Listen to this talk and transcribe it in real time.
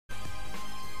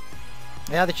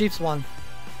Yeah, the Chiefs won.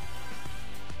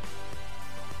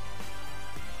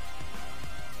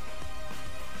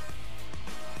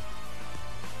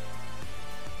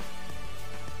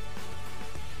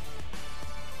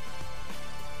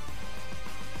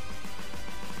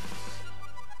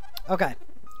 Okay,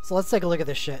 so let's take a look at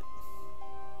this shit.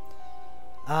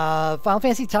 Final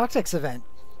Fantasy Tactics event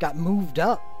got moved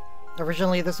up.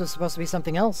 Originally, this was supposed to be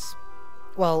something else.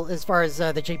 Well, as far as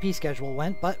the JP schedule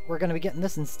went, but we're going to be getting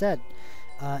this instead.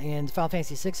 And Final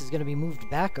Fantasy VI is going to be moved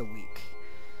back a week.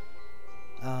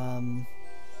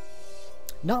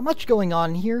 Not much going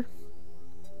on here.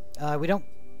 We don't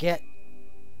get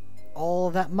all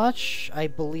that much, I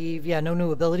believe. Yeah, no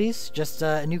new abilities, just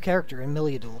a new character in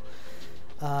Miliadul.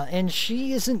 And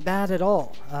she isn't bad at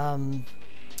all.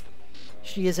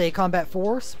 She is a Combat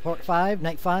 4, Support 5,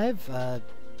 Knight 5.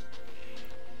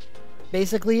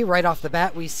 Basically, right off the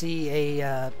bat, we see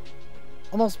a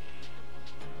almost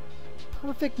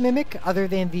perfect mimic, other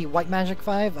than the White Magic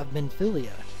 5 of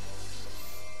Minfilia.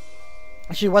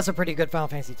 She was a pretty good Final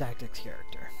Fantasy Tactics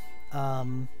character.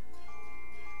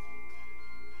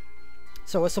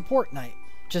 So a Support Knight,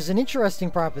 which is an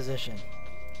interesting proposition.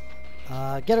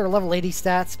 Get her level 80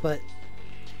 stats, but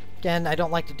again, I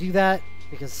don't like to do that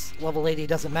because level 80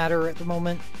 doesn't matter at the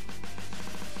moment.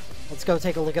 Let's go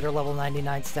take a look at her level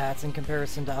 99 stats in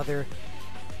comparison to other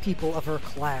people of her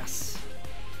class.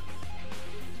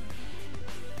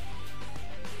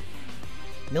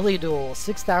 Miliadul,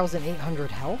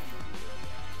 6,800 health.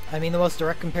 I mean, the most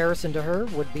direct comparison to her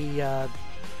would be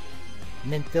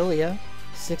Minfilia,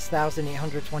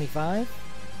 6,825.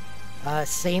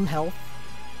 Same health.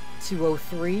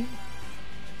 203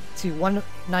 to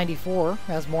 194,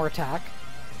 has more attack.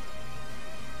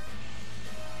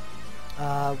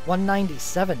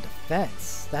 197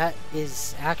 defense. That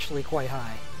is actually quite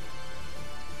high.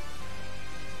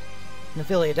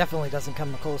 Minfilia definitely doesn't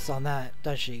come close on that,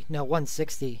 does she? No,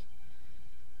 160.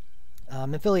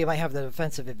 Minfilia might have the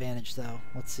defensive advantage, though.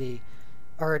 Let's see.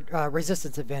 Or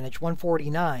resistance advantage,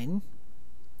 149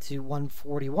 to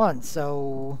 141.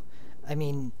 So, I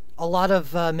mean, a lot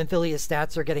of Minfilia's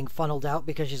stats are getting funneled out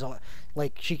because she's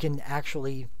like she can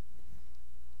actually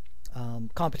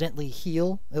competently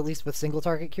heal, at least with single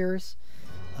target cures.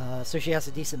 So she has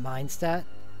a decent mind stat.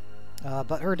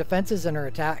 But her defenses and her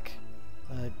attack,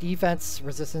 defense,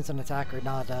 resistance, and attack are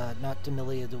not to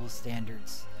Miliadul's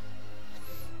standards.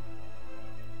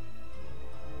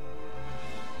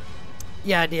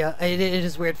 Yeah, it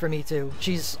is weird for me too.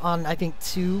 She's on, I think,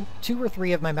 two or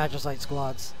three of my Magicite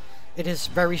squads. It is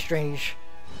very strange,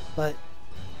 but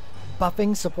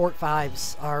buffing support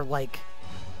 5s are like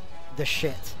the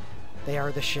shit. They are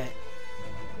the shit.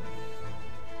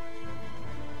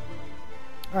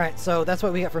 Alright, so that's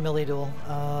what we got for Miliadul.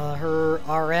 Her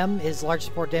RM is large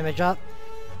support damage up.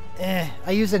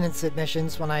 I use it in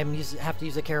submissions when I have to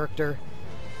use a character.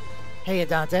 Hey,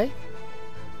 Adante.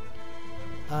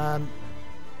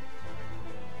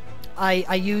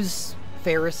 I use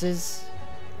Ferris's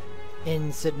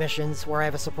in submissions where I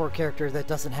have a support character that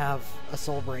doesn't have a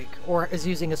soul break, or is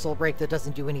using a soul break that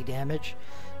doesn't do any damage,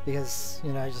 because,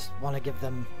 you know, I just want to give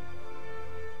them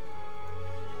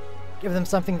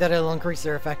something that'll increase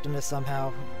their effectiveness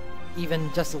somehow,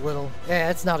 even just a little. Yeah,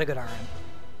 it's not a good RM.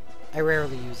 I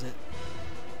rarely use it.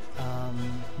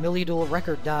 Miliadul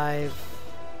record dive.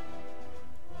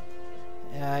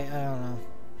 Yeah, I don't know.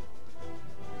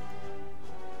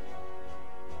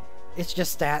 It's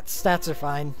just stats. Stats are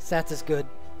fine. Stats is good.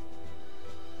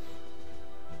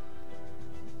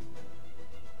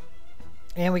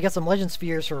 And we got some Legend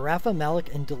Spheres for Rafa,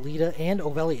 Malik, and Delita, and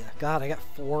Ovelia. God, I got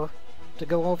 4 to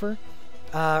go over.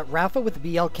 Rafa with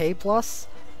the BLK plus.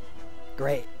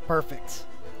 Great. Perfect.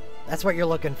 That's what you're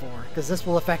looking for, because this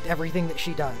will affect everything that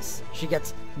she does. She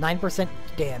gets 9%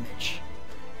 damage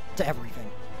to everything.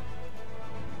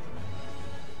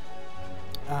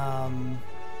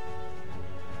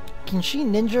 Can she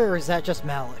ninja, or is that just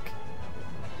Malik?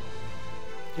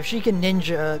 If she can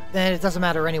ninja, then it doesn't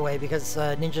matter anyway, because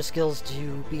ninja skills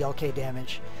do BLK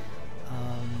damage.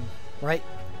 Right?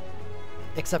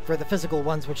 Except for the physical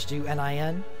ones, which do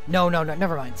NIN. No,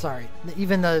 never mind, sorry.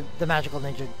 Even the magical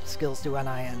ninja skills do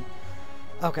NIN.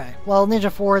 Okay, well, Ninja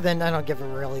 4, then I don't give her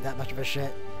really that much of a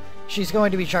shit. She's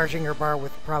going to be charging her bar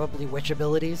with probably Witch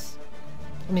abilities.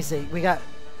 Let me see, we got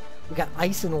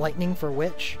Ice and Lightning for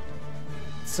Witch.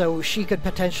 So she could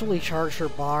potentially charge her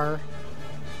bar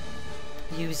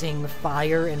using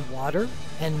Fire and Water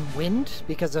and Wind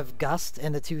because of Gust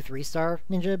and the 2 3-star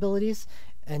ninja abilities.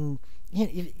 And you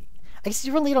know, I guess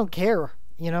you really don't care,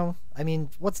 you know? I mean,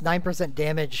 what's 9%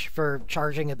 damage for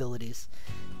charging abilities?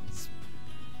 It's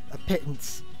a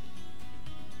pittance.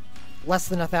 less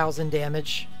than 1,000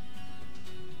 damage.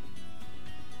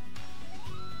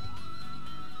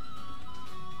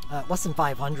 Less than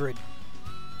 500.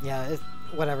 Yeah,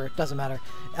 whatever, it doesn't matter.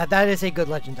 That is a good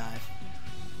Legend Dive.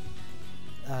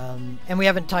 And we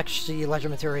haven't touched the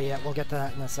Legend Materia yet. We'll get to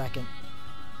that in a second.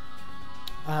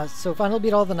 So finally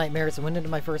beat all the nightmares and went into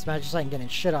my first Magicite and getting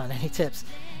shit on. Any tips?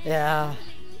 Yeah,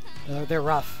 they're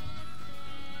rough.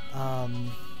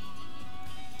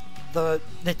 The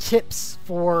tips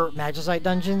for Magicite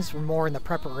dungeons were more in the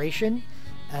preparation.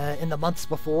 In the months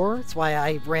before. That's why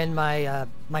I ran my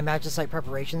my Magicite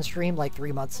preparation stream like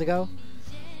 3 months ago.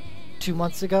 2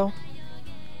 months ago.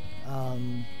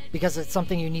 Because it's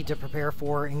something you need to prepare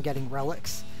for in getting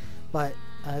relics. But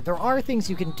there are things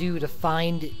you can do to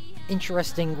find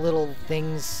interesting little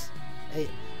things.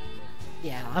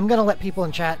 Yeah, I'm going to let people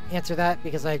in chat answer that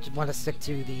because I want to stick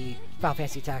to the Final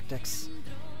Fantasy Tactics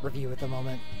review at the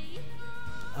moment.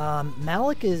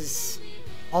 Malik is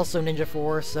also Ninja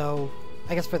 4, so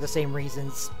I guess for the same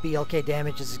reasons, BLK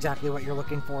damage is exactly what you're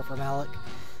looking for Malik,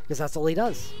 because that's all he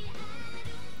does.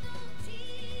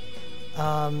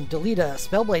 Delita,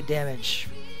 Spellblade damage.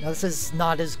 Now this is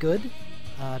not as good,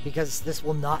 because this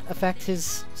will not affect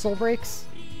his soul breaks,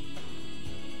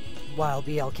 while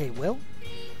BLK will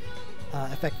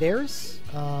affect theirs.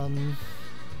 And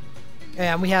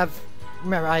we have,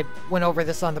 remember I went over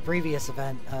this on the previous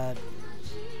event,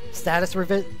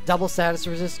 double status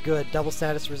resist, good, double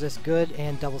status resist, good,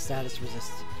 and double status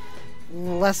resist.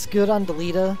 Less good on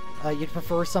Delita. You'd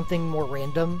prefer something more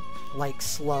random, like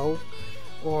slow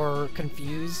or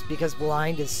confuse, because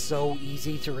blind is so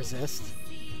easy to resist.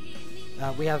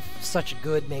 We have such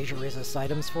good major resist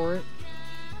items for it.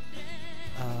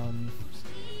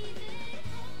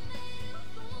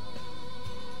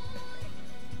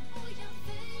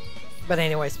 But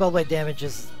anyway, Spellblade damage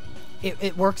is...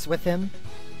 It works with him.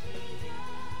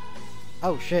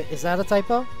 Oh shit, is that a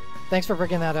typo? Thanks for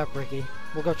bringing that up, Ricky.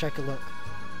 We'll go check a look.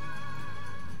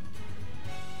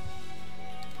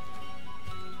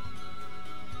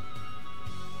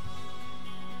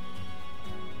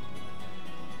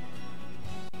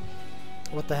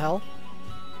 What the hell?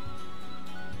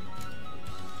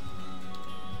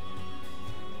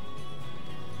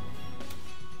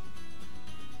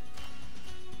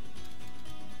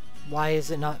 Why is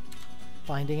it not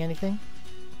finding anything?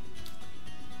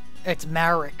 It's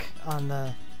Marek on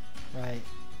the... right.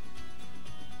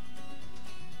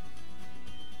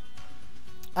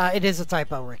 It is a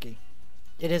typo, Ricky.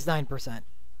 It is 9%.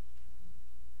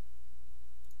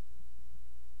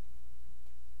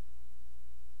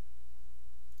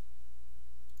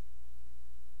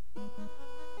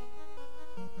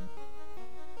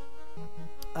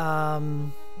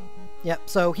 Yep,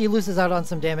 so he loses out on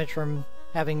some damage from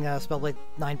having Spellblade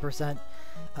 9%.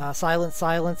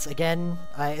 Silence, again,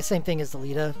 same thing as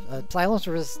Delita. Silence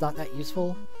resist is not that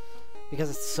useful,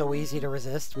 because it's so easy to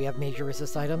resist. We have major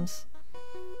resist items.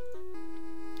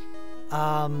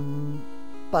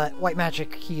 But White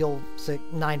Magic heal, so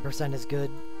 9% is good.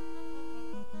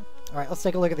 Alright, let's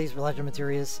take a look at these Legend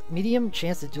Materials. Medium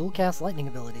chance to dual cast lightning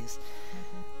abilities.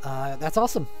 That's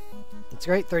awesome. That's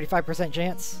great, 35%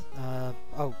 chance.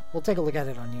 Oh, we'll take a look at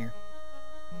it on here.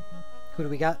 Who do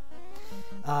we got?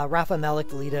 Rafa, Malik,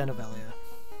 Delita, and Ovelia.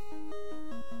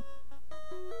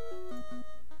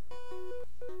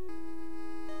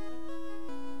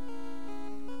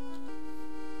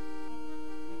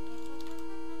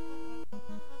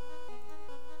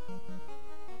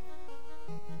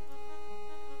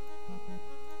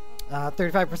 Uh,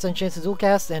 35% chance to dual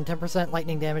cast and 10%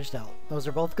 lightning damage dealt. Those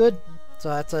are both good,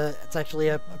 so it's actually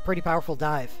a pretty powerful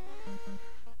dive.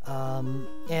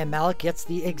 And Malik gets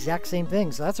the exact same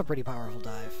thing, so that's a pretty powerful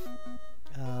dive.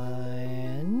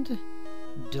 And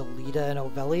Delita and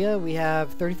Ovelia, we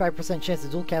have 35% chance to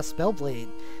dual cast Spellblade.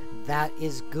 That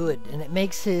is good, and it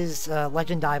makes his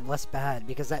Legend Dive less bad,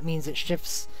 because that means it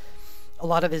shifts a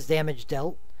lot of his damage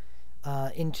dealt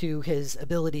into his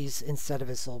abilities instead of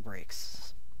his soul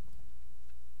breaks.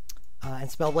 And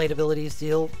Spellblade abilities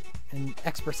deal an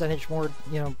X percentage more,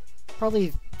 you know,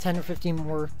 probably 10 or 15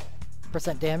 more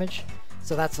 % damage.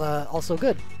 So that's also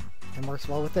good and works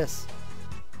well with this.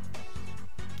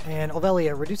 And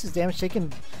Ovelia reduces damage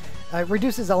taken,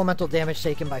 reduces elemental damage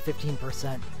taken by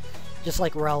 15%, just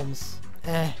like Realms.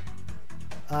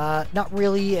 Not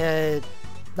really a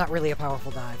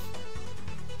powerful dive.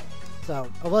 So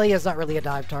Ovelia is not really a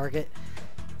dive target.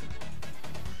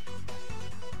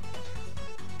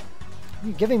 Are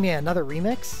you giving me another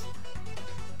remix?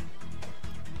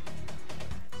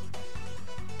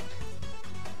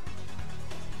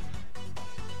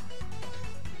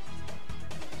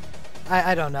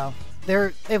 I don't know.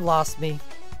 They've lost me.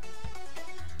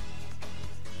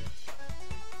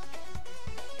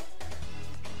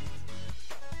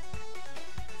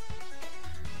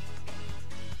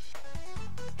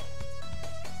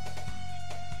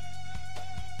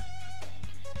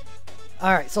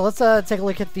 Alright, so let's take a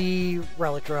look at the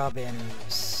relic draw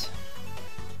banners.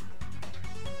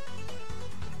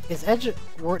 Is Edge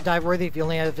dive worthy if you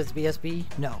only have his BSB?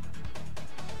 No.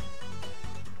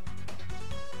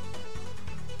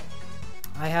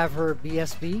 I have her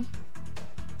BSB.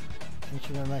 And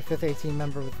she's my 5th 18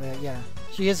 member with that. Yeah,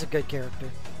 she is a good character.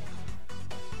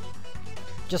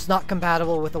 Just not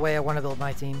compatible with the way I want to build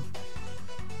my team.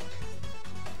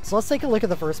 So let's take a look at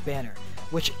the first banner,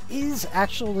 which is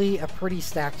actually a pretty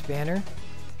stacked banner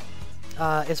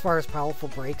as far as powerful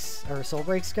breaks or soul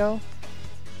breaks go.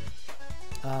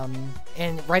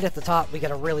 And right at the top we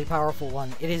get a really powerful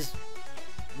one. It is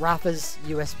Rafa's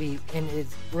USB, and it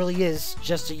really is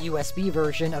just a USB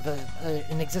version of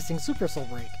an existing Super Soul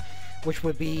Break, which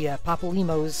would be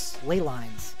Papalymo's Ley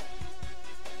Lines.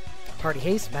 Party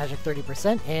Haste, Magic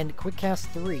 30%, and Quick Cast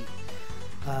 3.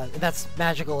 That's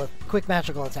quick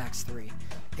magical attacks 3.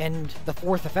 And the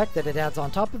fourth effect that it adds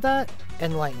on top of that,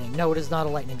 and Lightning. No, it is not a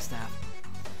Lightning Staff.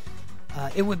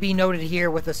 It would be noted here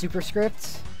with a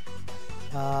superscript,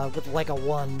 with like a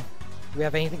 1. Do we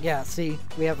have anything? Yeah, see,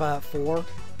 we have 4,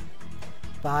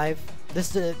 5.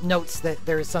 This notes that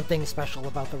there is something special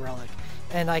about the relic.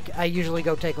 And I usually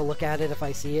go take a look at it if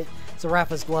I see it. So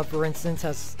Rafa's Glove, for instance,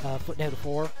 has footnote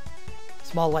 4.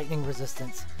 Small lightning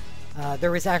resistance.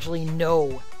 There is actually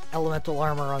no elemental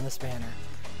armor on this banner.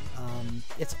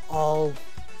 It's all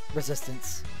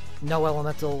resistance. No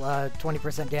elemental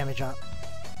 20% damage up.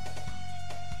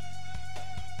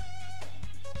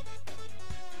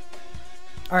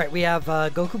 Alright, we have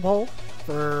Goku Bowl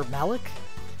for Malik.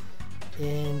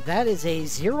 And that is a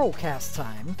 0 cast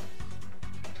time.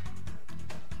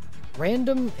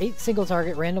 Random 8 single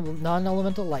target, random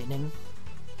non-elemental lightning.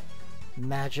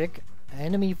 Magic.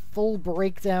 Enemy full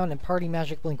breakdown and party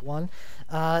magic blink 1.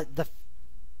 The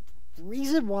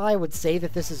reason why I would say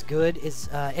that this is good is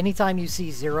anytime you see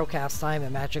 0 cast time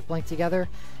and magic blink together,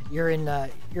 you're in a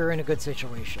good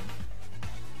situation.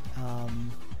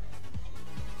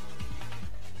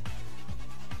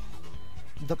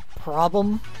 The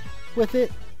problem with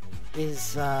it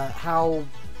is how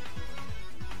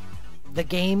the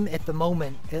game at the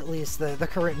moment, at least the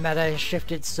current meta, has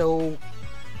shifted so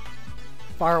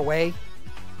far away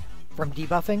from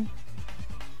debuffing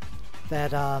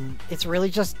that it's really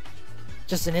just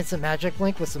an instant magic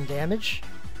blink with some damage.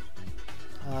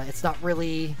 It's not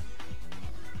really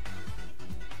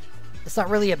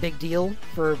a big deal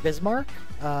for Bismarck.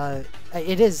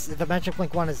 It is, the magic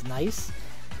blink 1 is nice,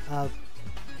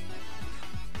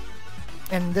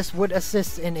 and this would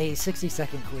assist in a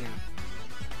 60-second clear,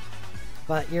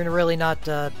 but you're really not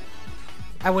I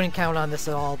wouldn't count on this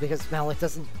at all because Malik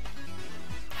doesn't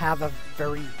have a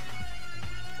very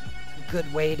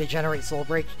good way to generate Soul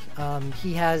Break.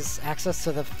 He has access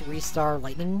to the 3-star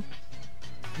Lightning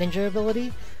Ninja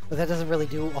ability, but that doesn't really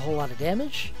do a whole lot of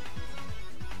damage.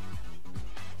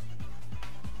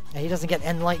 And he doesn't get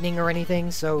End Lightning or anything,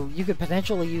 so you could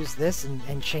potentially use this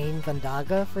and chain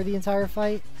Vandaga for the entire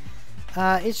fight.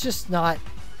 It's just not...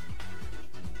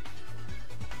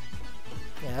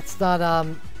 Yeah, it's not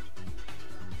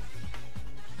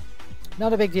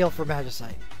a big deal for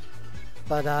Magicite.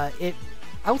 But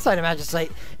outside of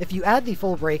Magicite, if you add the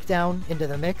full breakdown into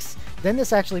the mix, then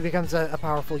this actually becomes a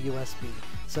powerful USB.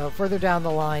 So further down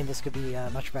the line, this could be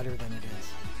much better than it is.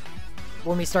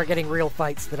 When we start getting real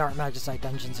fights that aren't Magicite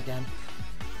dungeons again.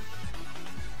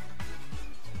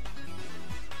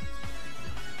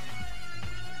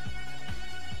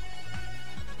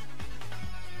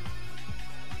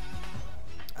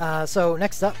 So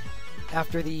next up,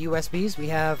 after the USBs, we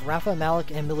have Rafa,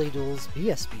 Malik, and Milidual's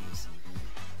BSBs.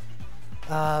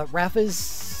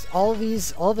 Rafa's, all of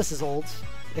this is old,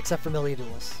 except for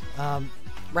Milidual's.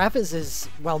 Rafa's is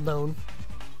well known.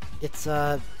 It's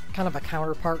kind of a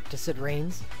counterpart to Sid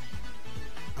Reigns.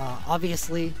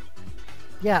 Obviously,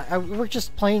 yeah, we're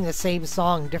just playing the same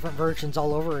song, different versions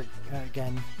all over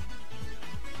again.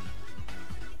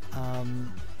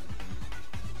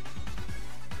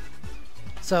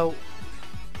 So,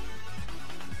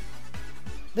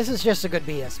 this is just a good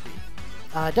BSB.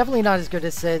 Definitely not as good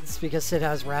as Sid's, because Sid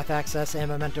has Wrath access and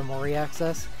Memento Mori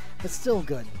access, but still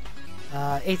good.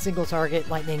 8 single target,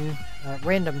 lightning,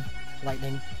 random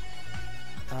lightning,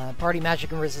 party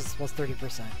magic and resistance plus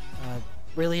 30%.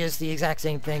 Really is the exact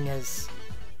same thing as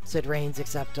Sid Reigns,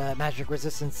 except magic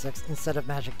resistance instead of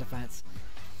magic defense.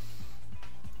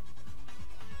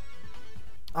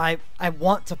 I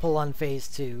want to pull on phase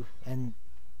 2, and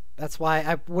that's why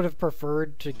I would have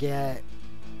preferred to get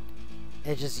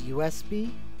Edge's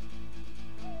USB.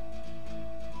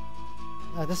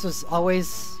 This was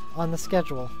always on the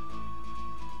schedule.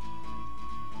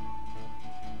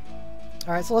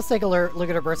 Alright, so let's take a look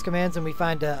at our burst commands, and we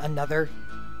find another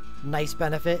nice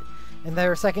benefit. And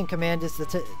their second command is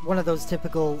one of those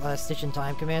typical Stitch in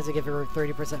Time commands that give her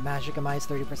 30% magic and minus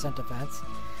 30% defense.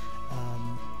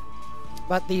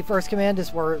 But the first command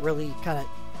is where it really kind of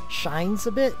shines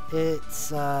a bit.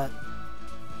 It's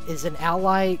is an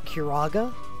ally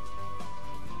Kiraga,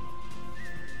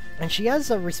 and she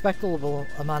has a respectable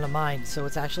amount of mind, so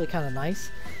it's actually kind of nice.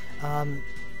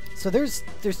 So there's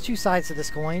two sides to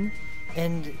this coin,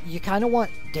 and you kind of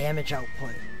want damage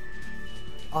output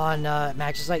on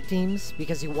Magicite teams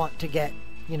because you want to get,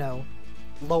 you know,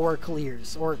 lower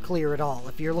clears or clear at all.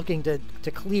 If you're looking to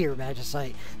clear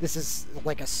Magicite, this is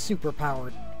like a super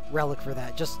powered relic for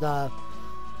that. Just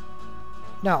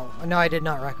no, I did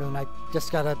not, Raccoon. I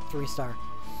just got a 3-star.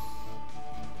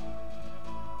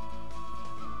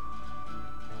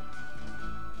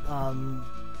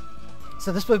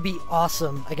 So this would be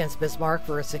awesome against Bismarck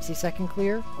for a 60-second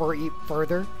clear or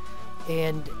further.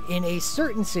 And in a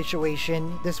certain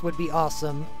situation, this would be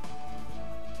awesome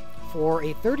for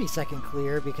a 30-second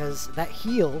clear, because that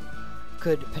heal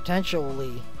could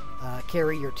potentially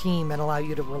carry your team and allow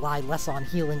you to rely less on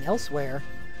healing elsewhere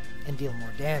and deal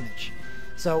more damage.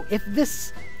 So if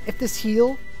this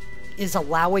heal is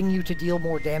allowing you to deal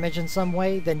more damage in some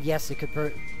way, then yes, it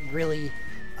could really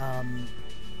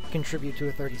contribute to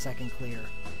a 30-second clear.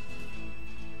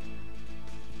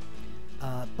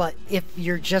 But if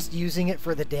you're just using it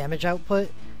for the damage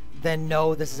output, then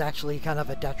no, this is actually kind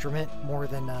of a detriment more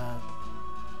than a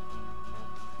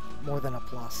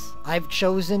plus. I've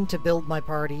chosen to build my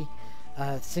party.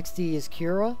 60 is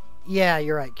Kira? Yeah,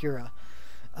 you're right, Kira.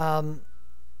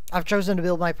 I've chosen to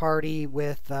build my party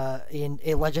with in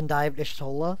a Legend Dive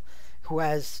Ishtola, who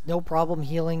has no problem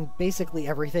healing basically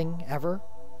everything ever.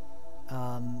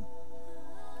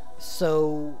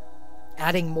 So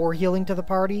adding more healing to the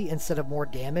party instead of more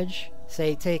damage,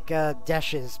 say take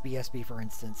Desh's BSB for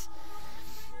instance,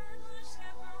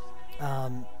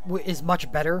 is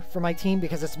much better for my team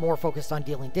because it's more focused on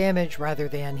dealing damage rather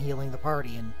than healing the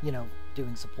party and, you know,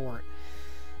 doing support.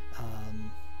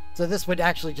 So this would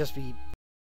actually just be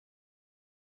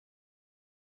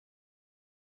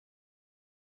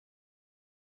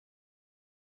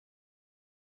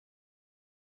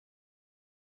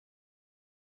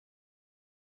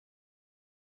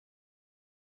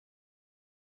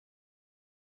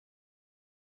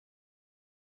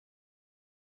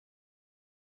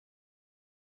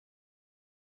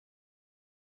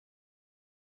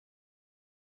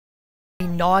a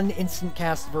non-instant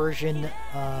cast version,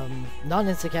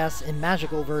 non-instant cast and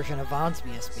magical version of Vaughn's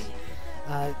BSB.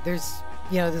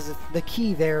 The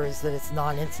key there is that it's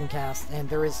non-instant cast, and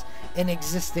there is an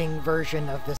existing version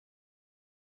of this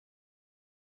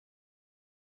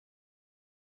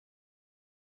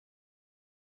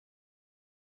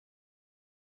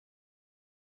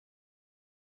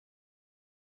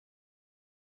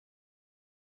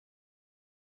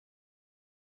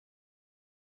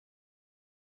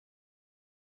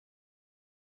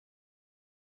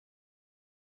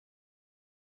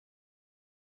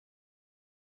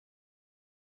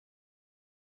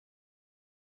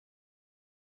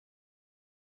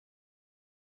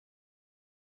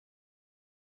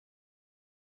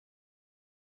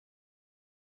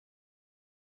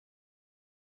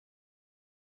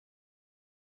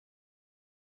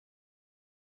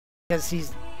because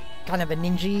he's kind of a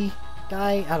ninja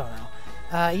guy. I don't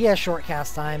know. He has short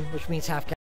cast time, which means half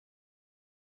cast.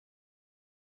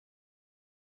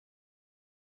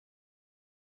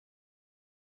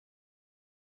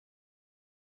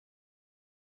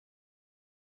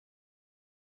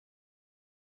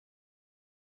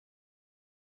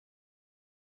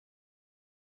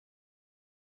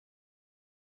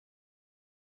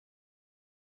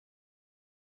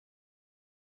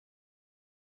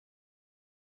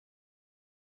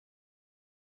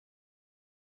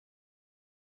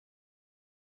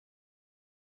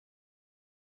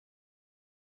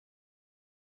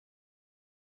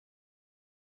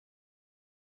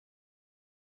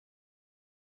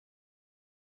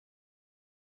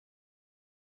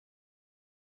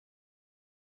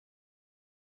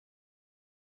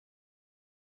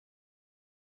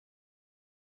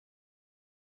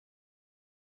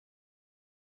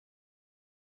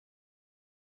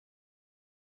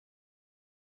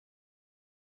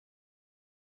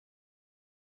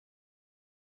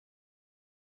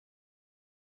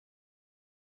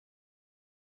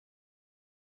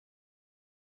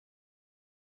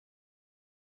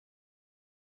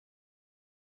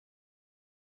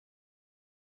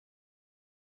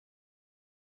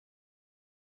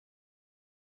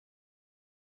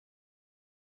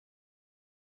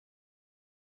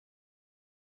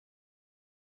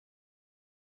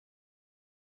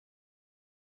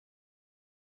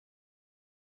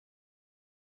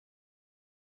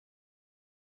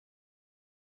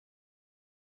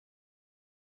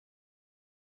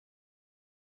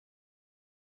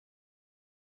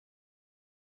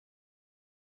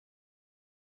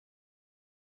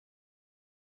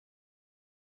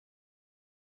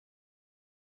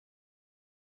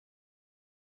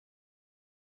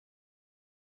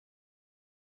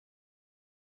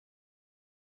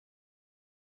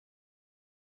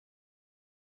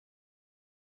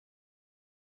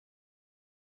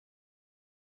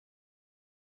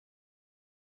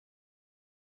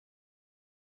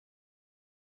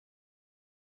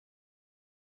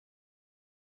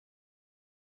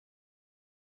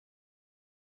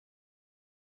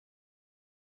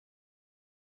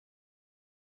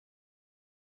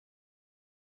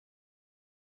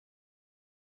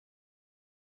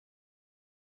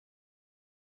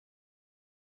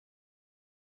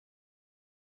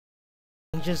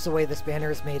 changes the way this banner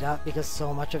is made up, because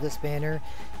so much of this banner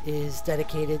is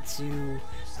dedicated to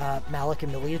Malik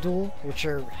and Miliadul, which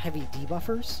are heavy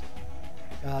debuffers.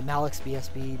 Malik's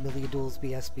BSB, Miliadul's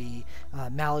BSB,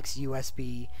 Malik's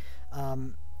USB,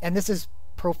 and this is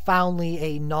profoundly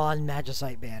a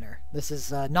non-Magicite banner. This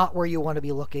is not where you want to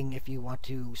be looking if you want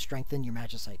to strengthen your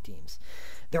Magicite teams.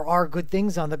 There are good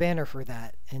things on the banner for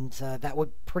that, and that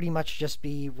would pretty much just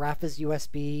be Rafa's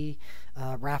USB,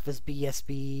 Rafa's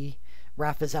BSB,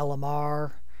 Rafa's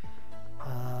LMR,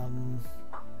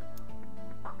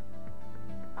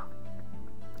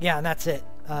 yeah, and that's it.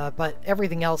 But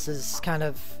everything else is kind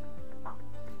of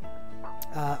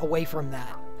away from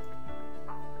that.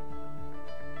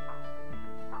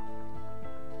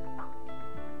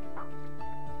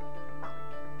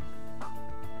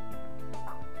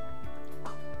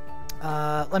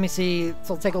 Let me see.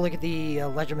 So take a look at the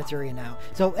Legend Materia now.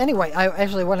 So anyway, I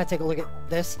actually want to take a look at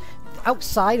this.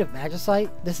 Outside of Magicite,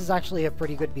 this is actually a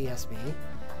pretty good BSB.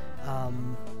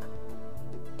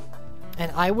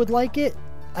 And I would like it.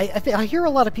 I hear a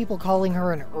lot of people calling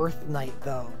her an Earth Knight,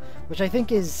 though, which I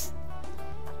think is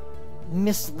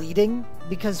misleading,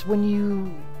 because when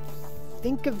you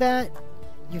think of that,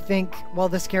 you think, well,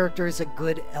 this character is a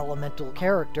good elemental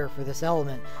character for this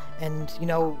element, and you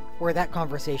know where that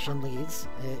conversation leads.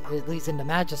 It leads into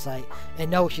Magicite,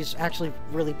 and no, she's actually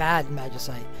really bad in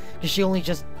Magicite, because she only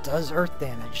just does earth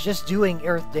damage. Just doing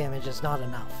earth damage is not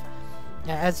enough.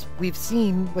 As we've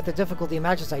seen with the difficulty of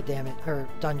Magicite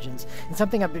dungeons, and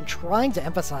something I've been trying to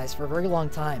emphasize for a very long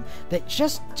time, that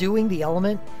just doing the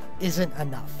element isn't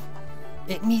enough.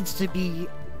 It needs to be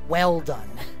well done.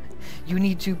 You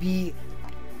need to be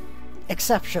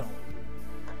exceptional,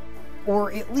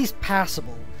 or at least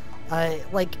passable.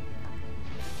 Like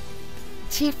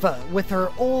Tifa with her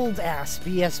old ass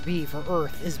BSB for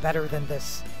Earth is better than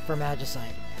this for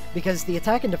Magicite, because the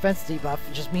attack and defense debuff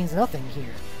just means nothing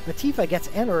here. But Tifa gets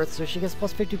an Earth, so she gets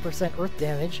plus 50% Earth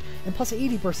damage and plus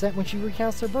 80% when she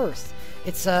recasts her burst.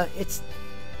 It's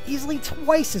easily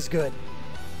twice as good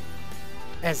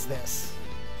as this.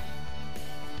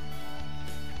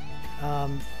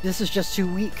 This is just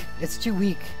too weak. It's too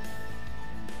weak.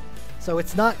 So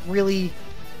it's not really...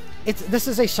 This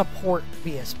is a support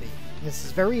BSB. This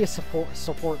is very a support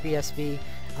BSB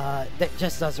that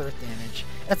just does earth damage.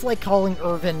 That's like calling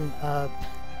Irvin,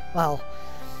 well,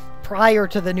 prior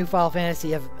to the new Final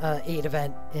Fantasy 8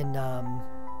 event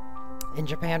in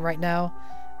Japan right now,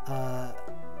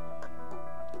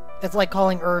 it's like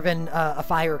calling Irvin a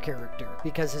fire character,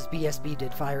 because his BSB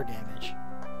did fire damage.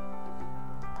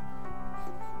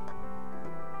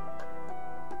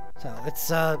 So it's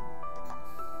yeah.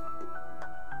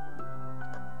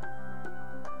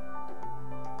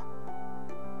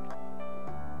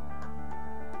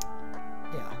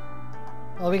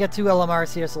 Well, we got two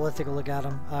LMRs here, so let's take a look at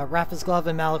them. Rafa's Glove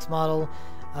and Malik's Model.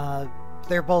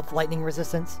 They're both lightning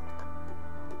resistance.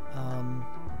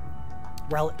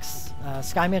 Relics.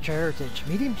 Sky Mantra Heritage.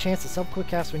 Medium chance to self-quick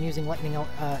cast when using lightning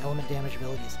element damage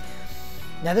abilities.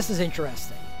 Now this is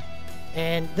interesting.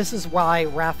 And this is why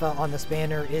Rafa on this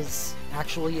banner is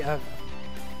actually a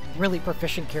really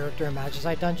proficient character in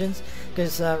Magicite dungeons.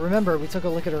 Because remember, we took a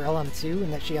look at her LM2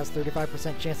 and that she has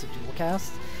 35% chance of dual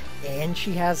cast. And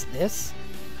she has this.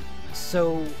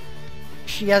 So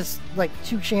she has like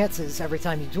 2 chances every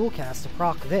time you dual cast to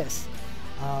proc this.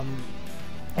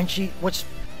 And what's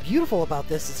beautiful about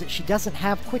this is that she doesn't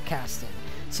have quick casting.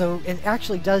 So it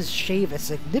actually does shave a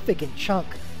significant chunk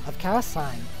of cast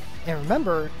time. And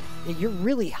remember, you're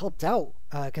really helped out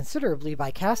considerably by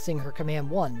casting her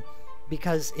Command 1,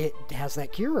 because it has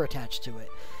that cure attached to it.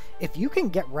 If you can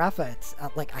get Rafa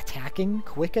like attacking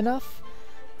quick enough,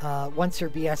 once her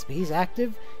BSB is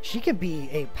active, she can be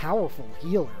a powerful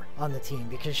healer on the team,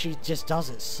 because she just does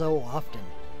it so often.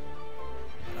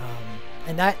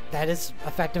 And that is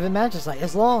effective in Magicite,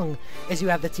 as long as you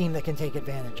have the team that can take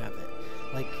advantage of it.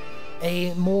 Like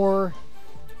a more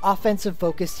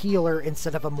offensive-focused healer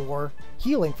instead of a more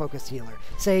healing-focused healer.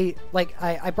 Say, like,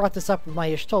 I brought this up with my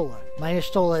Y'shtola. My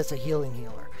Y'shtola is a healing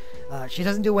healer. She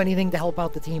doesn't do anything to help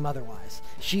out the team otherwise.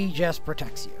 She just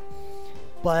protects you.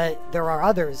 But there are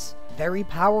others, very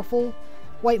powerful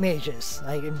white mages.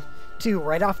 I can two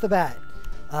right off the bat.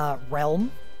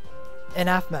 Realm and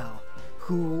Aphmau,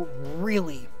 who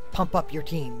really pump up your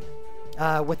team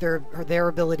with their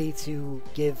ability to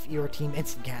give your team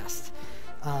instant cast.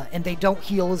 And they don't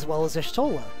heal as well as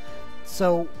Y'shtola.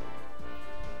 So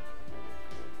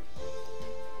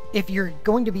if you're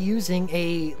going to be using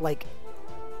a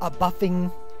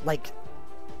buffing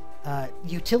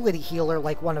utility healer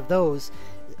like one of those,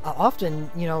 often,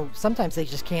 you know, sometimes they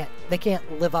just can't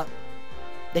live up.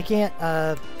 They can't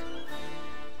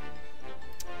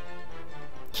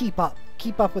keep up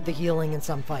with the healing in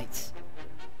some fights.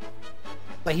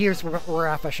 But here's where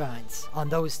Rafa shines on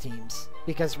those teams,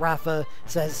 because Rafa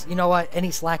says, you know what, any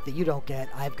slack that you don't get,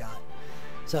 I've got.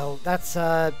 So that's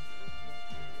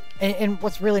and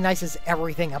what's really nice is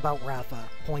everything about Rafa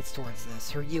points towards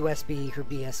this. Her USB, her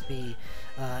BSB,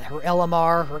 her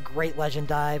LMR, her great legend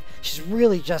dive. She's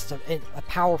really just a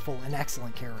powerful and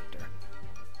excellent character.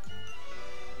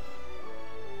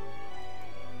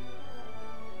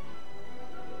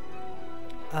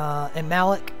 And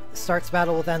Malik starts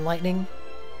battle with End Lightning.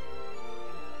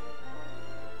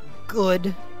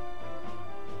 Good.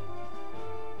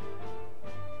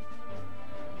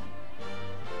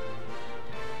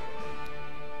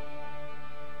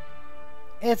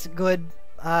 It's good.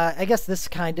 I guess this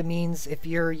kind of means if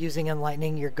you're using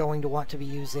Enlightening, you're going to want to be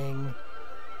using...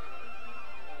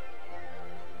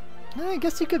 I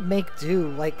guess you could make do,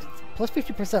 like, plus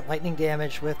 50% lightning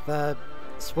damage with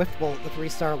Swift Bolt, the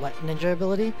 3-star ninja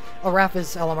ability. Oh,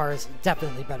 Rafa's LMR is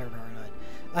definitely better than Arnold.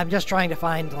 I'm just trying to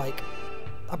find, like,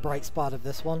 a bright spot of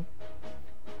this one.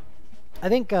 I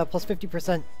think plus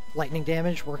 50% lightning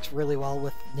damage works really well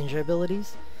with ninja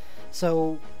abilities.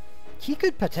 So he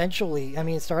could potentially, I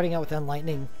mean, starting out with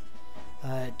Enlightening,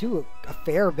 do a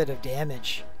fair bit of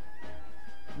damage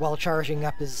while charging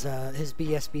up his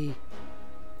BSB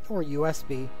or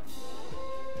USB.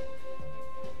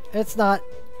 It's not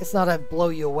a blow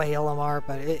you away LMR,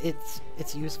 but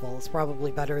it's useful. It's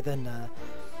probably better than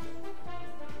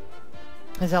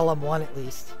his LM1 at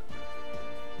least.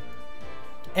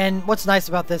 And what's nice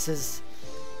about this is,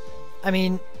 I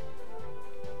mean,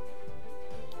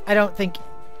 I don't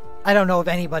know of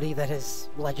anybody that has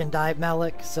Legend Dive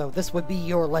Malik, so this would be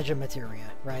your Legend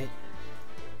materia, right?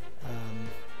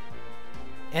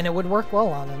 And it would work well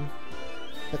on him,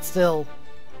 but still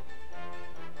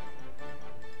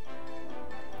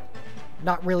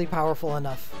not really powerful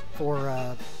enough for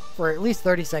at least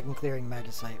 30-second clearing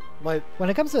Magicite. But when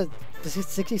it comes to the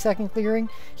 60-second clearing,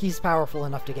 he's powerful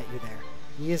enough to get you there.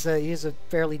 He is a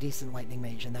fairly decent lightning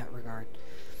mage in that regard.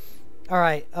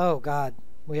 Alright, oh god.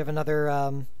 We have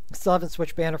another, still haven't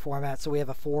switched banner format, so we have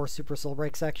a 4 Super Soul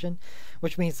Break section,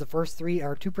 which means the first 3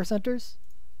 are 2%ers,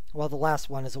 while the last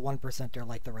one is a 1%er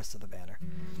like the rest of the banner.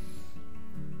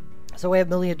 So we have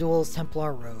Million Duels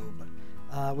Templar Robe,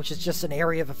 which is just an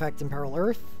area of effect in Peril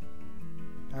Earth.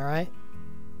 Alright.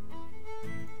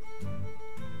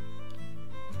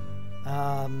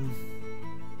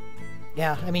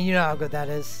 Yeah, I mean, you know how good that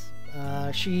is.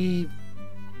 She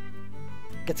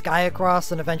gets Gaia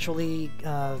Cross and eventually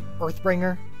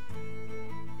Earthbringer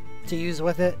to use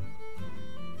with it.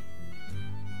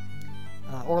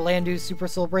 Orlando's Super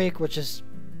Soul Break, which is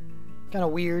kind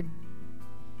of weird.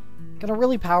 Kind of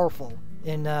really powerful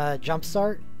in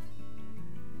Jumpstart.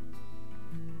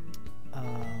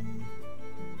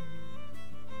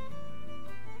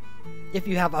 If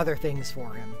you have other things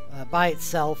for him. By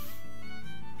itself,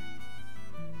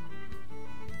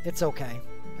 it's okay.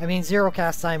 I mean, 0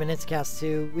 cast time and its cast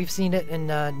 2. We've seen it in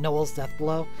Noel's Death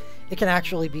Blow. It can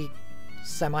actually be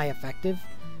semi-effective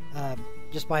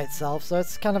just by itself, so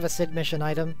it's kind of a Sid mission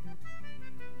item.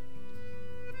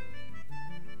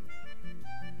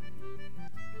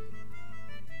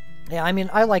 Yeah, I mean,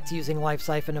 I liked using Life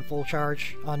Siphon and Full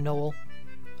Charge on Noel.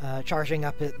 Charging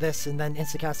up this and then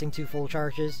insta-casting 2 full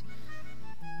charges.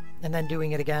 And then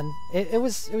doing it again. It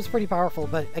was pretty powerful,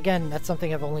 but again, that's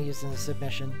something I've only used in the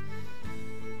submission.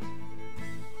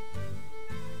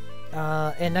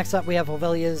 And next up we have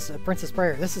Ovelia's Princess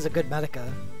Prayer. This is a good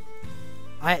Medica.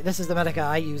 This is the Medica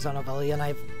I use on Ovelia, and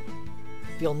I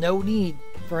feel no need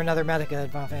for another Medica in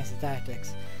Final Fantasy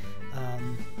Tactics.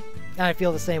 And I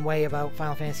feel the same way about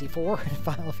Final Fantasy IV and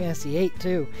Final Fantasy VIII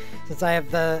too, since I have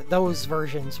those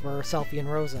versions for Selphie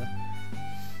and Rosa.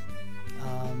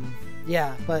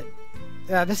 Yeah, but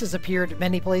this has appeared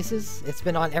many places. It's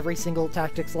been on every single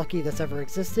Tactics Lucky that's ever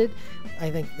existed.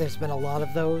 I think there's been a lot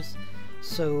of those.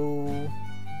 So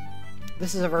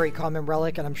this is a very common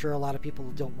relic, and I'm sure a lot of people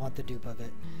don't want the dupe of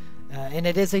it. And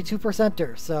it is a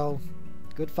 2%er, so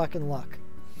good fucking luck.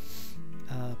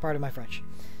 Pardon my French.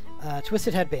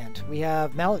 Twisted Headband. We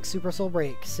have Malik Super Soul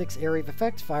Break, 6 area of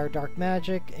effect, Fire Dark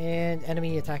Magic, and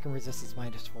enemy attack and resistance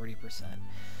minus 40%.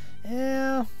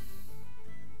 Yeah.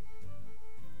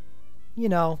 You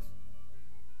know.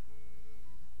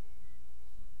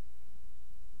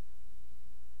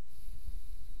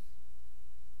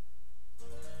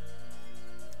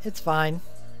 It's fine.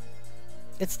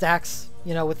 It stacks,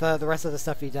 you know, with the rest of the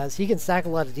stuff he does. He can stack a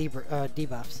lot of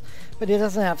debuffs, but he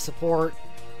doesn't have support,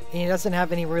 and he doesn't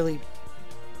have any really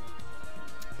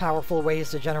powerful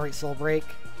ways to generate Soul Break,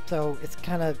 so it's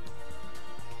kind of...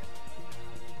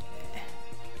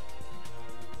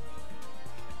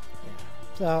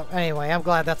 So, anyway, I'm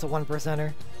glad that's a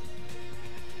 1%er.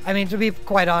 I mean, to be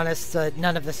quite honest,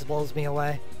 none of this blows me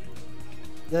away.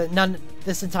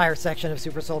 This entire section of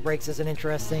Super Soul Breaks isn't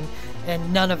interesting,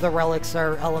 and none of the relics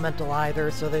are elemental either,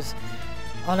 so there's...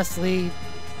 Honestly...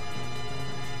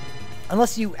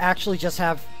 Unless you actually just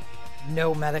have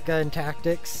no Medica and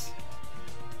Tactics,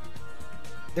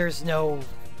 there's no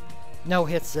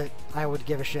hits that I would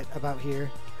give a shit about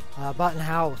here. Bot and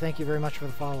How, thank you very much for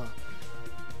the follow.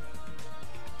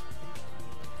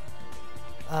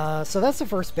 So that's the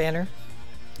first banner.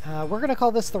 We're going to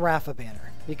call this the Rafa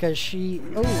banner, because she...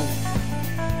 Oh!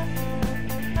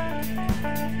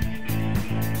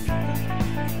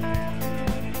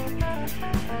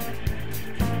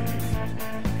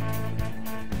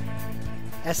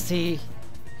 ST,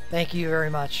 thank you very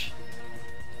much.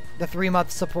 The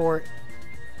 3-month support.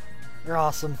 You're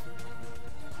awesome.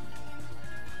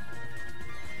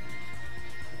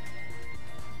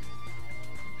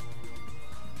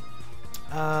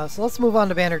 So let's move on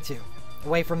to banner 2,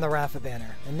 away from the Rafa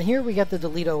banner. And here we get the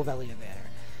Delito Velia banner.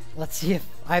 Let's see if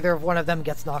either of one of them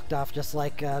gets knocked off, just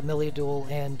like Miliadul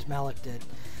and Malik did.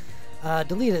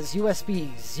 Delita's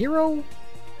USB 0.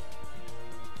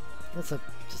 That's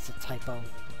just a typo.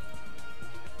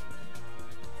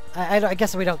 I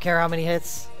guess we don't care how many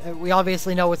hits. We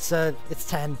obviously know it's 10.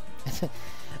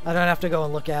 I don't have to go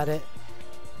and look at it.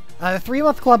 The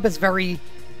 3-month clump is very,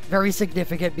 very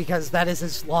significant because that is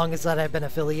as long as that I've been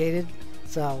affiliated.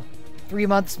 So, 3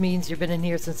 months means you've been in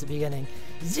here since the beginning.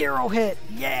 0 hit,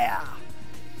 yeah!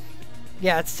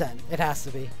 Yeah, it's 10. It has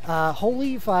to be.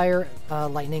 Holy Fire,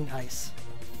 Lightning, Ice.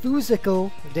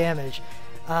 Physical damage.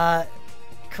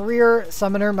 Career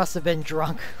Summoner must have been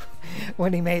drunk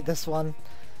when he made this one.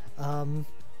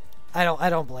 I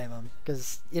don't blame him,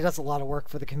 because he does a lot of work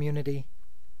for the community.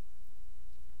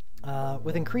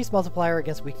 With increased multiplier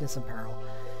against weakness and peril.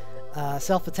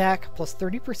 Self-attack plus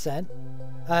 30%.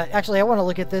 Actually, I want to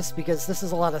look at this because this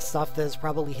is a lot of stuff that is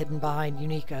probably hidden behind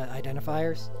unique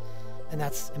identifiers, and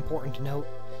that's important to note.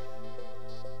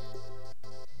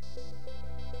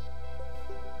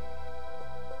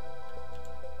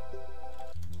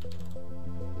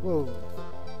 Whoa,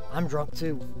 I'm drunk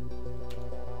too.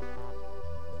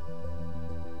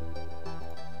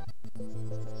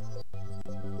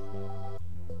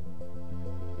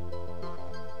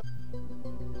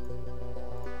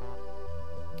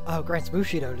 Oh, grants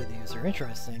Bushido to the user.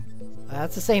 Interesting.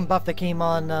 That's the same buff that came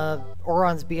on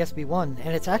Oron's BSB1,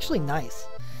 and it's actually nice.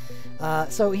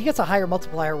 So he gets a higher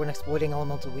multiplier when exploiting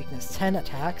elemental weakness. 10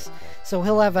 attacks. So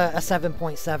he'll have a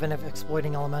 7.7 of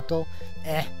exploiting elemental.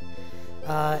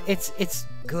 It's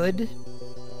good-ish.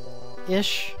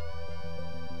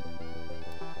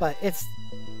 But it's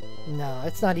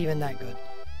not even that good.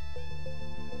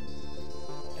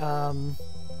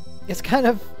 It's kind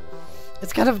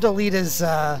of Delita's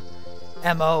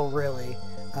MO, really.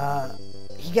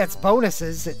 He gets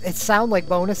bonuses. It sound like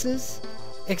bonuses,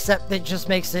 except it just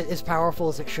makes it as powerful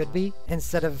as it should be,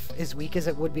 instead of as weak as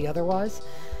it would be otherwise.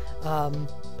 So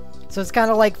it's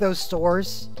kind of like those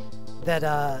stores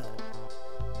that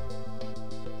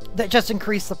just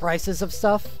increase the prices of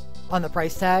stuff on the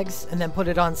price tags, and then put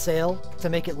it on sale to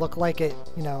make it look like it,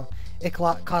 it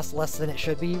costs less than it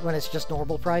should be when it's just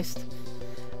normal priced.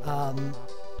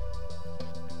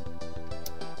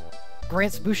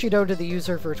 Grants Bushido to the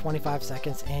user for 25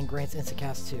 seconds and grants instant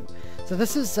cast 2. So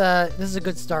this is a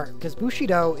good start because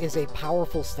Bushido is a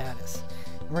powerful status,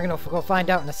 and we're gonna go find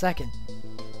out in a second.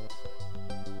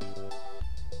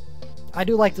 I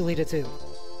do like Delita too.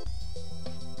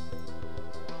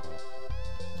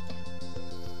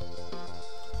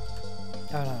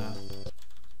 Oh no.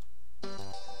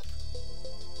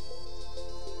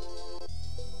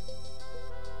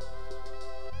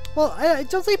 Well, I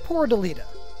don't say poor Delita.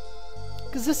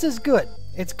 Because this is good.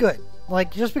 It's good.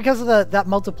 Like, just because of that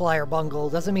multiplier bungle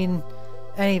doesn't mean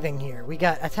anything here. We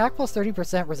got attack plus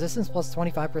 30%, resistance plus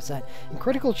 25%, and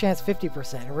critical chance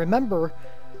 50%. And remember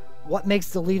what makes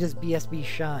Delita's BSB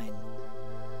shine.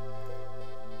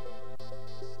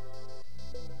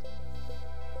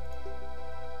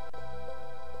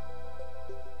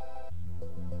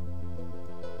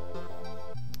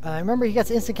 Remember he gets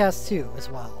instant cast 2 as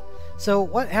well. So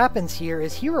what happens here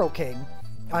is Hero King,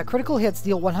 critical hits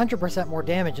deal 100% more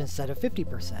damage instead of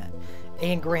 50%,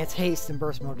 and grants haste and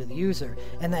burst mode to the user.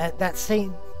 And that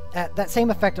same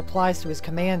effect applies to his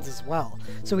commands as well.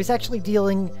 So he's actually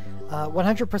dealing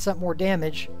 100% more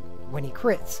damage when he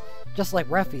crits, just like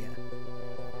Refia.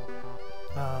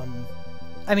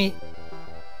 I mean,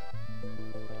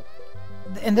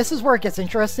 and this is where it gets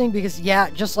interesting, because yeah,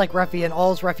 just like Refia, and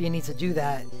all Refia needs to do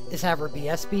that is have her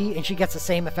BSB, and she gets the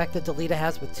same effect that Delita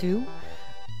has with 2.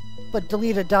 But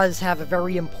Delita does have a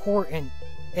very important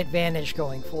advantage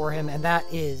going for him, and that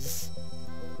is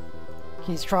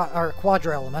he's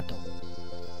Quadra Elemental.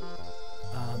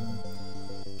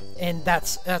 And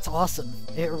that's awesome.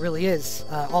 It really is.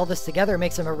 All this together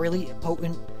makes him a really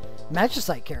potent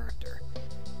Magicite character.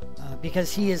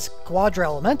 Because he is Quadra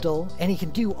Elemental, and he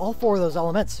can do all 4 of those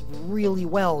elements really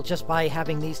well just by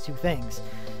having these 2 things.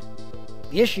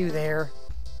 The issue there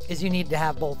is you need to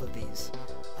have both of these.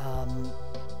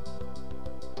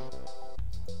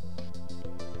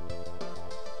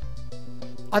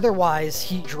 Otherwise,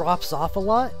 he drops off a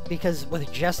lot, because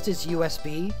with just his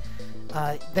USB,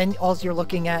 then all you're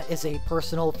looking at is a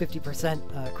personal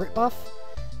 50% crit buff,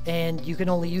 and you can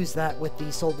only use that with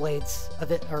the Soul Blades,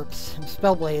 or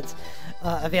Spell Blades,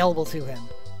 available to him.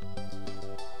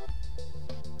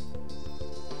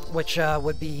 Which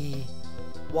would be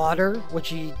Water,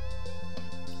 which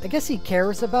I guess he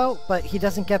cares about, but he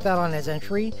doesn't get that on his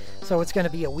entry, so it's going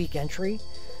to be a weak entry.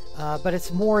 But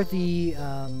it's more the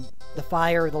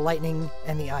Fire, the Lightning,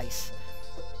 and the Ice.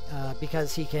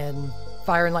 Because he can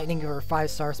Fire and Lightning for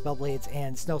 5-star Spell Blades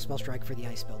and Snow Spell Strike for the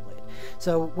Ice Spell Blade.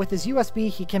 So with his USB,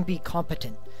 he can be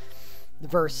competent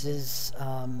versus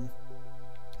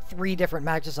 3 different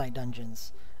Magicite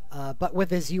dungeons. But with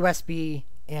his USB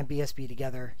and BSB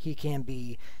together, he can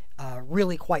be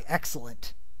really quite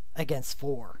excellent against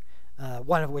 4,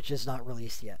 one of which is not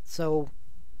released yet. So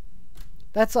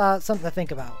that's something to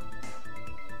think about.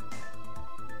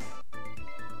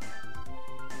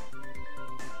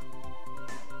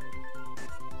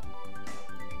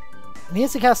 And the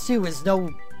Instacast 2 is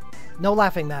no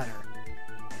laughing matter.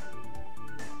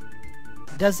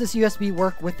 Does this USB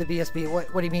work with the BSB?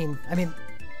 What do you mean? I mean...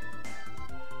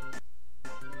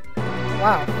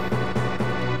 Wow.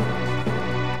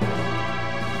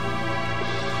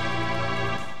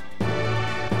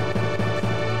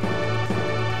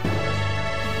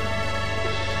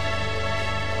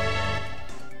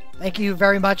 Thank you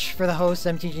very much for the host,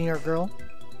 MTG Nerd Girl.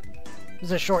 This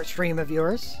is a short stream of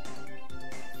yours.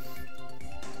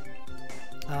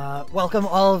 Welcome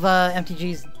all of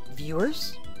MTG's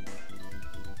viewers.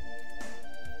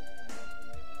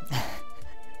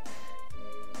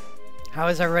 How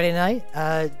is everybody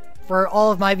tonight? For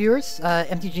all of my viewers,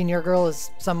 MTG Nerd Girl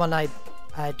is someone I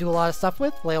do a lot of stuff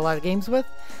with, play a lot of games with,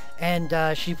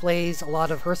 and she plays a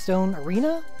lot of Hearthstone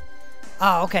Arena.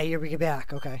 Oh, okay, you're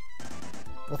back, okay.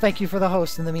 Well, thank you for the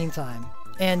host in the meantime.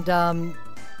 And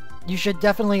you should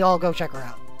definitely all go check her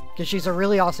out, because she's a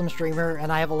really awesome streamer,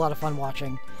 and I have a lot of fun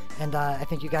watching, and I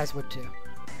think you guys would too.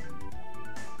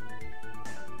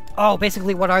 Oh,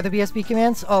 basically, what are the BSB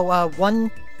commands? Oh,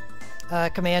 one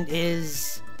command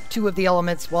is 2 of the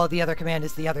elements, while the other command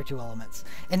is the other 2 elements.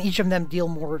 And each of them deal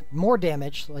more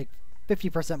damage, like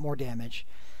 50% more damage,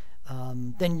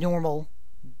 than normal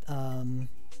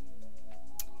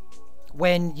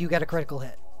when you get a critical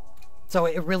hit. So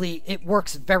it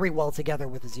works very well together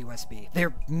with his USB.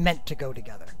 They're meant to go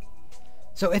together.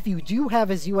 So if you do have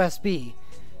his USB,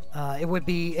 it would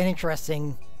be an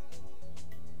interesting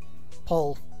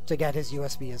pull to get his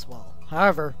USB as well.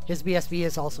 However, his BSB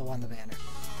is also on the banner.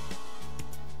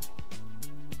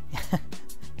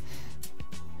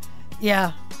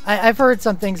 Yeah, I've heard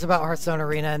some things about Hearthstone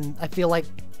Arena, and I feel like,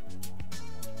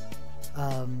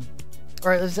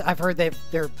 or I've heard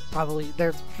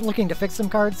they're looking to fix some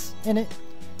cards in it,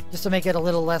 just to make it a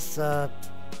little less, you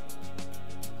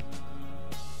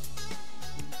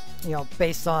know,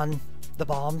 based on the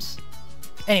bombs.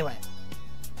 Anyway,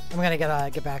 I'm gonna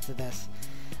get back to this.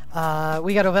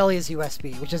 We got Ovelia's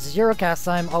USB, which is 0 cast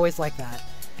time, always like that.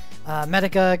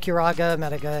 Medica, Curaga,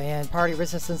 Medica, and Party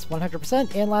Resistance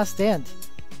 100%, and Last Stand.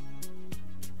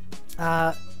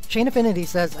 Chain Affinity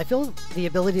says, I feel the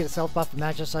ability to self-buff a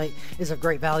Magicite is of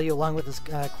great value along with his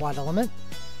quad element.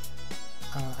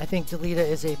 I think Delita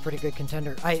is a pretty good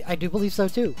contender. I do believe so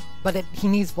too, but he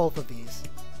needs both of these.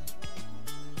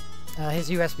 His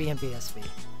USB and BSB.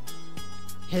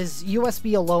 His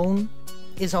USB alone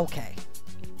is okay.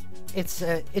 It's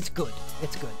good.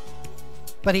 It's good.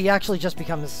 But he actually just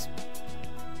becomes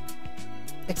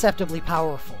acceptably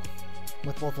powerful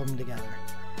with both of them together.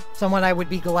 Someone I would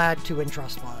be glad to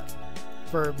entrust spot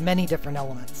for many different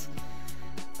elements.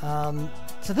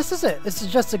 So this is it. This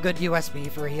is just a good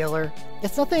USB for a healer.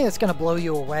 It's nothing that's going to blow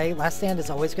you away. Last Stand is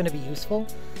always going to be useful.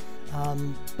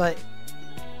 But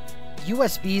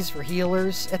USBs for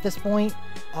healers at this point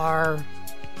are...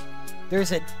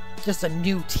 There's just a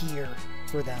new tier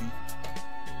for them.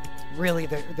 Really,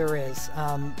 there is.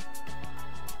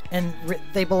 And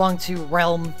they belong to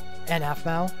Realm and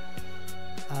Afmao.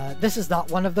 This is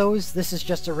not one of those. This is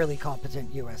just a really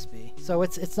competent USB. So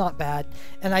it's not bad.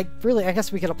 And I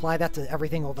guess we could apply that to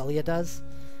everything Ovelia does.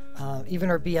 Even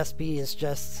her BSB is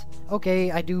just, okay,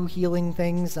 I do healing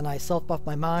things and I self-buff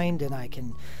my mind and I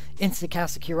can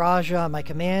insta-cast a Kiraja on my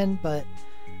command, but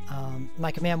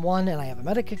my command 1 and I have a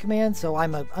Medica command, so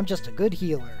I'm just a good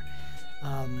healer.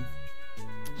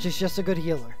 She's just a good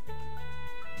healer.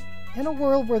 In a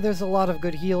world where there's a lot of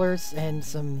good healers and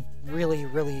some really,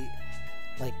 really,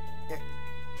 like,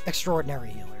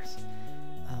 extraordinary healers.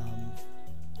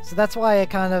 So that's why I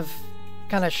kind of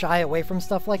shy away from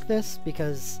stuff like this,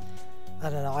 because, I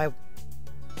don't know,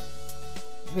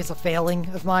 it's a failing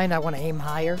of mine. I want to aim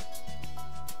higher.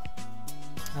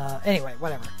 Anyway,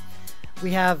 whatever.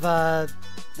 We have the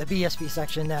BSB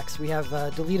section next. We have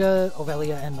Delita,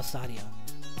 Ovelia, and Mustadia.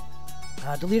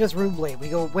 Delita's Rune Blade.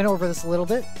 We went over this a little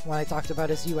bit when I talked about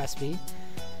his USB.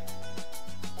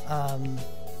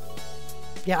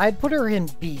 Yeah, I'd put her in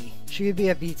B. She would be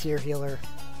a B tier healer.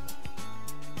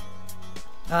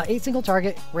 8 single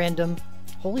target, random,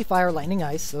 Holy Fire, Lightning,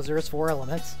 Ice. Those are his 4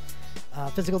 elements.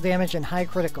 Physical damage and high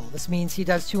critical. This means he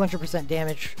does 200%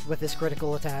 damage with his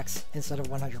critical attacks instead of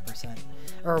 100%.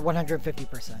 Or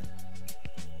 150%.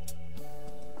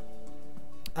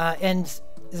 And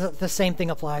the same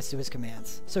thing applies to his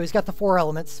commands. So he's got the 4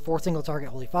 elements, 4 single target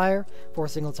Holy Fire, 4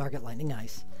 single target Lightning,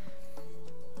 Ice,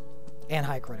 and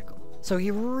high critical. So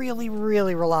he really,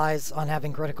 really relies on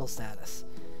having critical status.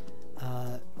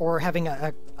 Or having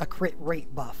a crit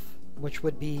rate buff, which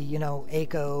would be, you know,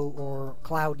 Echo or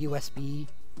Cloud USB.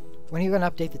 When are you going to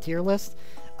update the tier list?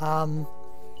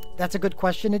 That's a good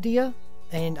question, Adia,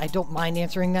 and I don't mind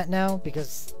answering that now,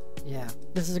 because, yeah,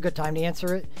 this is a good time to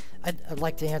answer it. I'd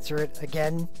like to answer it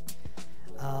again,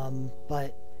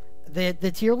 but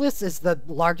the tier list is the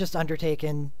largest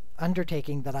undertaking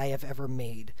that I have ever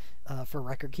made for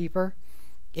Record Keeper.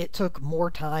 It took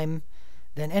more time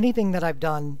than anything that I've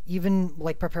done, even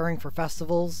like preparing for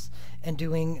festivals and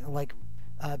doing like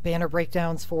banner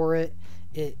breakdowns for it.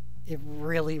 It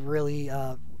really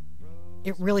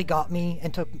got me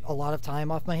and took a lot of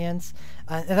time off my hands,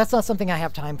 and that's not something I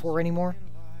have time for anymore.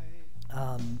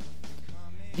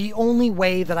 The only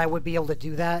way that I would be able to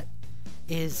do that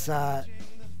is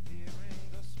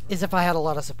if I had a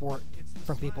lot of support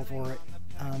from people for it.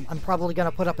 I'm probably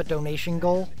going to put up a donation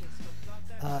goal,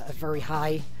 a very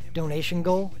high donation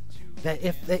goal, that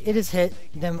if it is hit,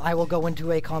 then I will go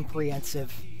into a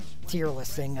comprehensive tier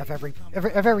listing of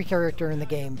every character in the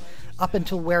game up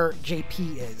until where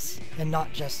JP is, and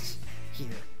not just here.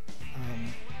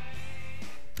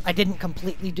 I didn't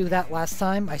completely do that last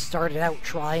time. I started out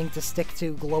trying to stick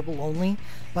to global only,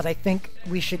 but I think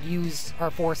we should use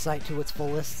our foresight to its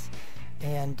fullest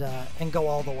and go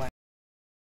all the way.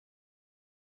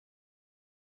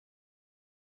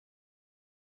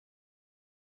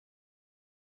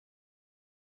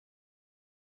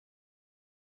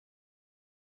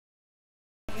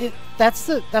 That's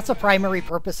a primary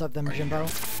purpose of them, Jimbo.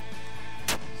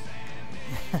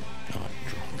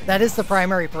 That is the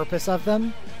primary purpose of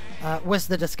them, was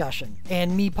the discussion,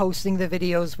 and me posting the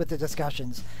videos with the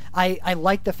discussions. I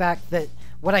like the fact that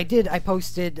what I did, I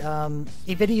posted a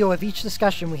video of each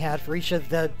discussion we had for each of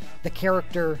the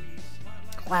character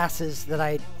classes that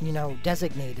I, you know,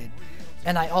 designated,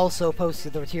 and I also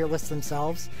posted the tier lists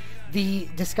themselves. The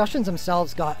discussions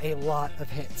themselves got a lot of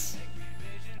hits.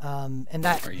 And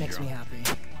that makes me happy.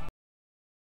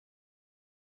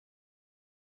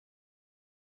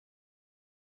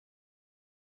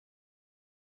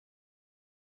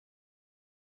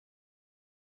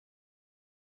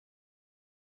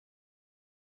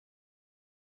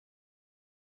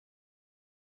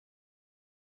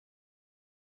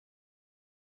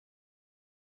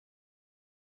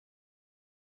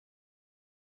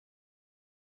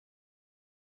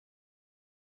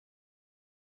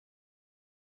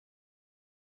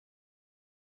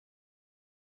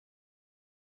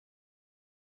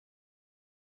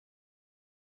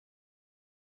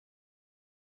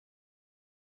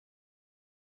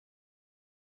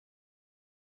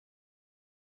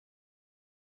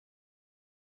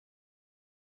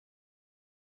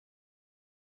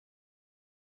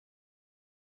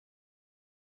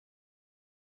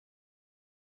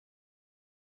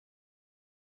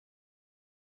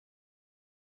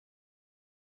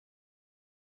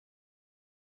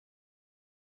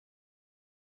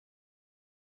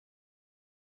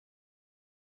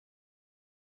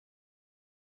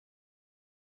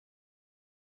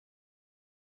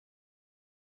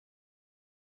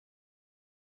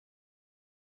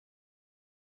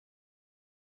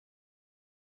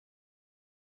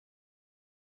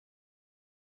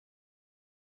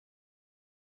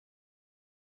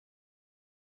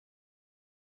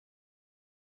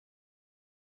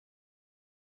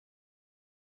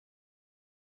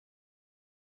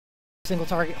 single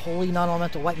target, wholly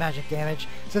non-elemental white magic damage.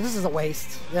 So this is a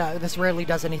waste. Yeah, this rarely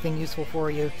does anything useful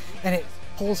for you, and it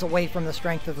pulls away from the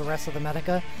strength of the rest of the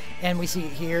Medica. And we see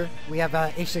it here. We have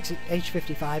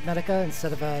H55 Medica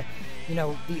instead of the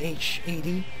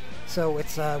H80. So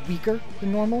it's weaker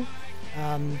than normal.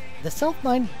 The self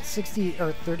 960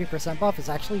 or 30% buff is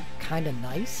actually kind of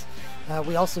nice.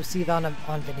 We also see that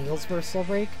on Vanille's Versatile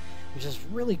Break, which is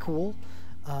really cool,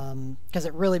 because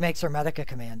it really makes her Medica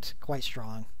command quite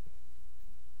strong.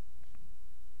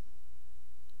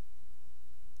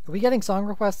 Are we getting song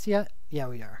requests yet? Yeah,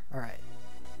 we are. Alright.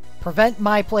 Prevent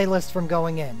my playlist from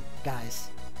going in, guys.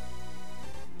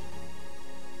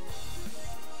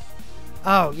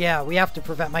 Oh, yeah, we have to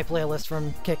prevent my playlist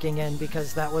from kicking in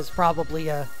because that was probably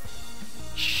a...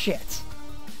 Shit.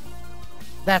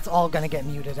 That's all gonna get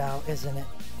muted out, isn't it?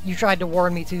 You tried to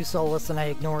warn me too, Solus, and I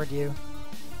ignored you.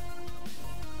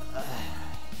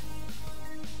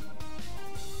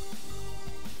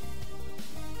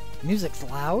 Music's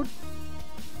loud?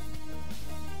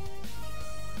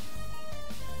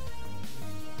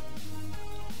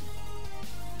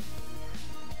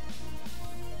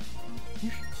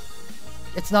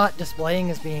 It's not displaying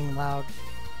as being loud.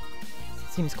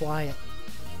 It seems quiet.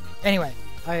 Anyway,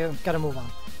 I gotta move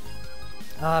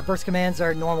on. Burst commands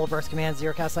are normal burst commands,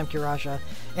 Zero Cast Time Kirasha,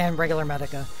 and regular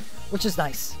Medica, which is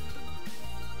nice.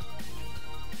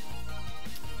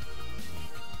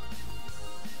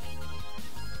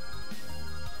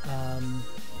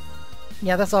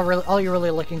 Yeah, that's all you're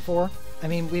really looking for. I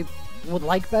mean, we would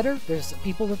like better. There's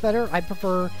people with better. I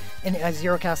prefer a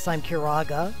Zero Cast Time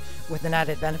Kiraga with an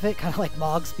added benefit, kind of like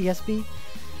Mog's BSB,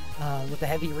 with a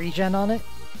heavy regen on it.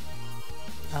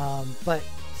 But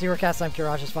Zero Cast Time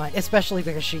Kirage is fine, especially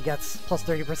because she gets plus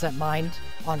 30% mind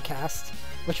on cast,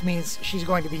 which means she's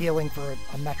going to be healing for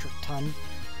a metric ton.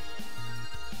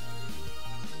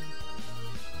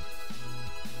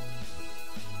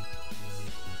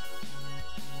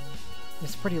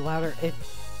 It's pretty louder.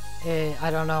 I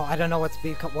don't know. I don't know what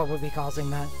would be causing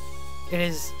that. It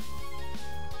is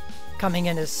coming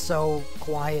in as so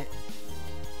quiet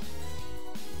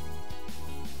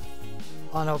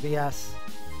on OBS.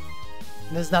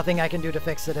 There's nothing I can do to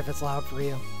fix it if it's loud for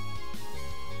you.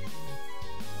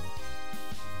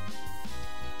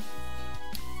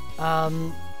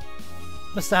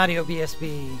 Mustadio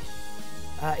BSB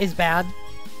is bad.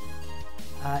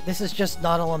 This is just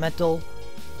non-elemental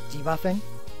debuffing.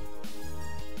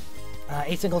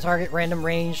 A single target, random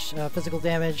range, physical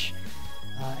damage,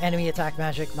 enemy attack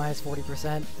magic minus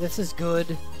 40%. This is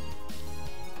good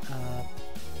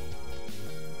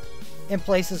in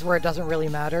places where it doesn't really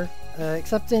matter,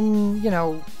 except in,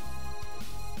 the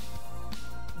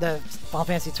Final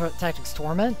Fantasy Tactics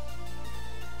Torment.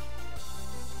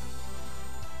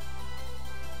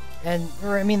 And,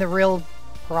 I mean, the real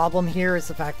problem here is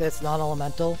the fact that it's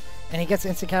non-elemental, and he gets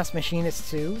instant cast Machinist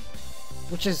too,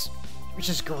 which is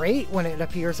great when it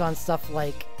appears on stuff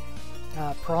like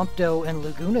Prompto and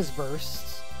Laguna's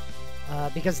bursts,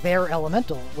 because they're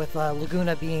elemental, with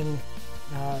Laguna being,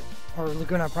 or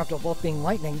Laguna and Prompto both being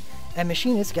lightning, and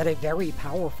Machinists get a very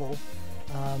powerful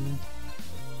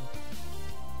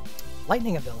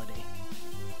lightning ability.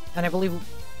 And I believe,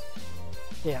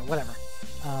 yeah, whatever.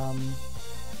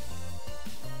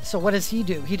 So what does he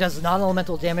do? He does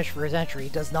non-elemental damage for his entry,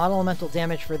 does non-elemental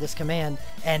damage for this command,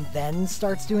 and then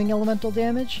starts doing elemental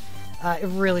damage? It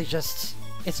really just...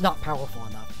 It's not powerful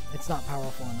enough. It's not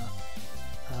powerful enough.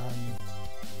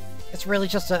 It's really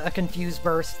just a confused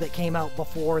burst that came out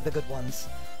before the good ones.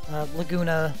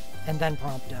 Laguna, and then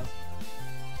Prompto.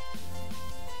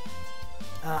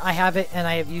 I have it, and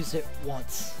I have used it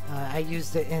once. I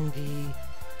used it in the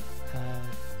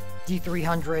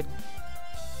D300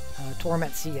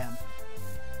 Torment CM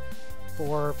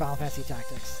for Final Fantasy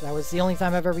Tactics. That was the only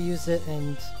time I've ever used it,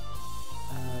 and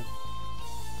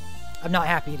I'm not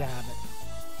happy to have it.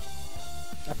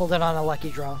 I pulled it on a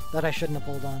lucky draw that I shouldn't have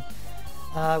pulled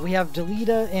on. We have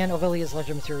Delita and Ovelia's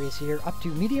Legend Materials here, up to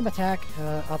medium attack,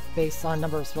 up based on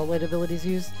number of spell-blade abilities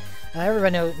used.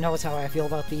 Everybody knows how I feel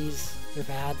about these. They're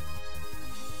bad.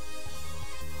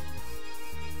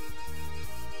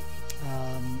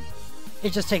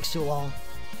 It just takes too long.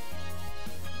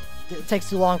 It takes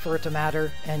too long for it to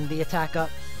matter, and the attack up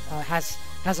has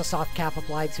a soft cap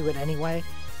applied to it anyway.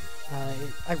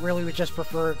 I really would just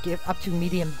prefer give up to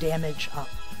medium damage up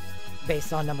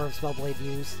based on number of spellblade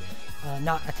used,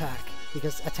 not attack,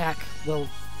 because attack will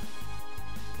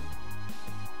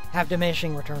have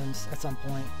diminishing returns at some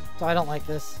point. So I don't like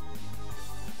this.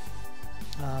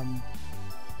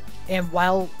 And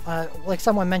while, like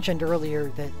someone mentioned earlier,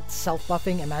 that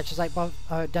self-buffing and Magicite buff,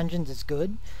 dungeons is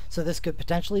good, so this could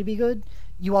potentially be good,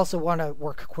 you also want to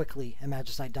work quickly in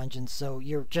Magicite Dungeons, so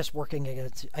you're just working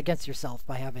against yourself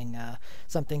by having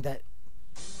something that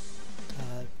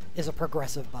is a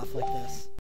progressive buff like this.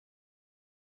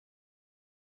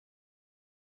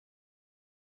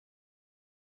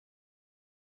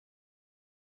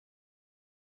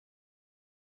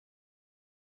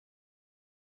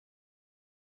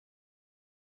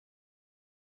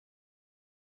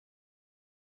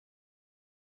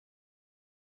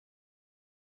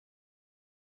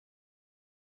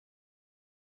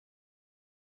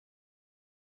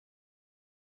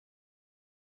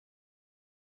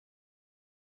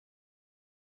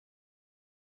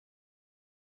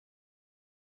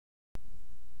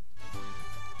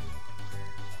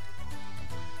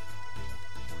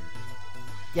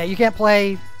 Yeah, you can't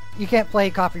play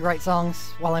copyright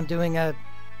songs while I'm doing a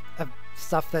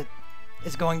stuff that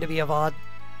is going to be a VOD.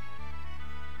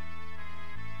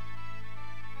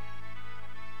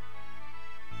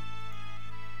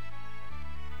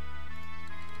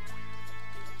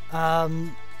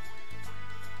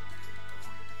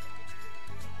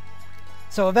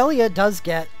 So Avelia does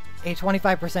get a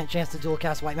 25% chance to dual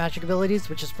cast white magic abilities,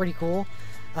 which is pretty cool.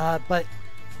 But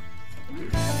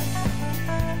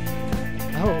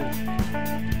oh.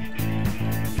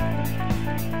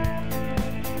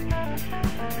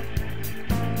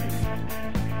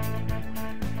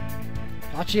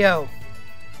 Paccio,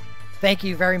 thank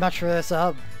you very much for the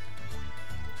sub.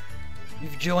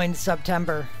 You've joined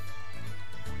September.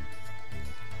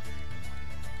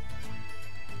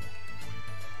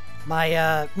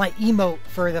 My my emote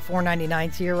for the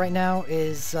 4.99 tier right now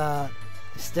is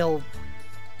still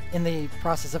in the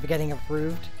process of getting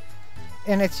approved,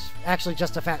 and it's actually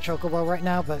just a Fat Chocobo right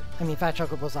now. But I mean, Fat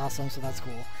Chocobo's awesome, so that's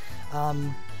cool.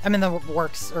 I'm in the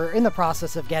works or in the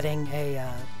process of getting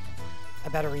a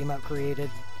better emote created,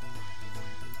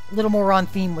 a little more on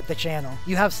theme with the channel.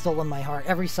 You have stolen my heart.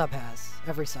 Every sub has.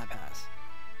 Every sub has.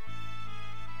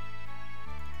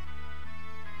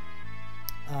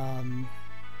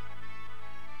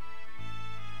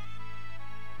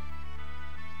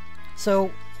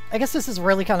 So, I guess this is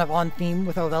really kind of on theme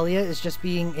with Ovelia, is just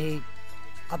being a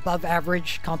above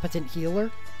average competent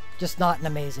healer, just not an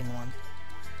amazing one.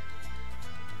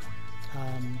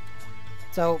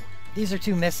 So, these are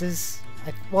two misses.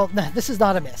 Well, no, this is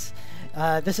not a miss.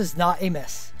 This is not a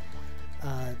miss.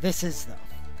 This is, though.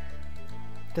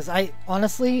 Because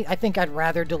honestly, I think I'd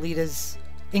rather delete his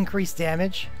increased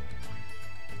damage.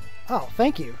 Oh,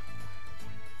 thank you.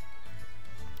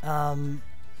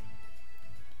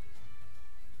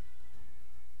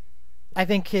 I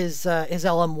think his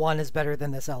LM1 is better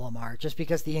than this LMR, just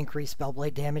because the increased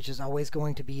Spellblade damage is always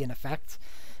going to be in effect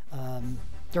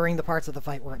during the parts of the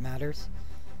fight where it matters.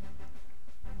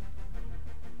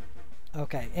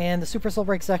 Okay, and the Super Soul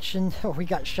Break section, oh, we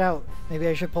got Shout. Maybe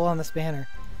I should pull on this banner.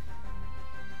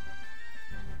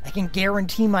 I can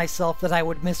guarantee myself that I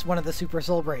would miss one of the Super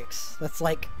Soul Breaks. That's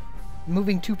like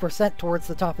moving 2% towards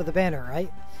the top of the banner,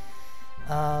 right?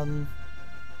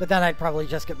 But then I'd probably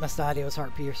just get Mustadio's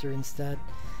Heart Piercer instead.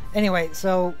 Anyway,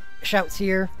 so Shout's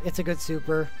here. It's a good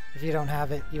super. If you don't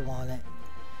have it, you want it.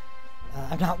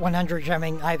 I'm not 100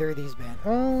 gemming either of these banners.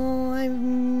 Oh, I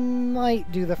might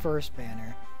do the first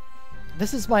banner.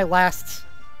 This is my last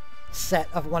set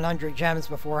of 100 gems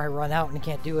before I run out and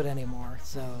can't do it anymore,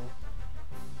 so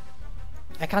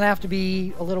I kind of have to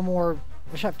be a little more,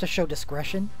 I have to show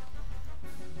discretion.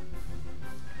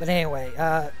 But anyway,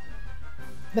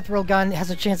 Mithril Gun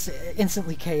has a chance to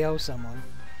instantly KO someone.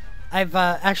 I've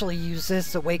actually used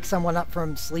this to wake someone up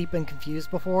from sleep and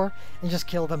confused before, and just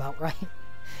kill them outright.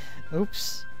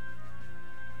 Oops.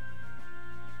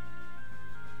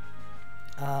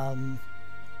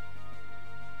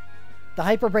 The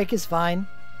Hyper Break is fine.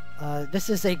 This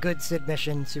is a good Sid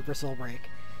mission, Super Soul Break.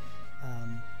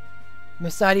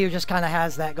 Mustadio just kind of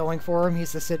has that going for him.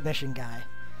 He's the Sid mission guy.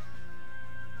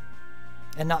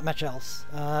 And not much else.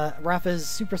 Rafa's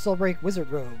Super Soul Break Wizard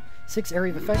Robe. 6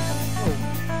 area of effect. Oh.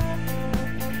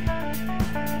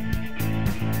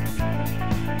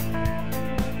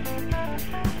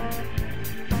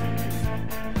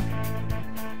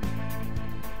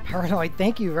 Paranoid,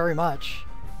 thank you very much.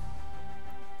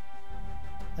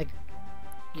 Like,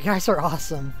 you guys are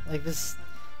awesome. Like, there's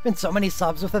been so many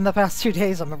subs within the past 2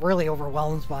 days, I'm really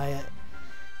overwhelmed by it.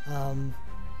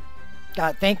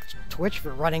 God, thank Twitch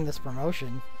for running this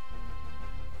promotion.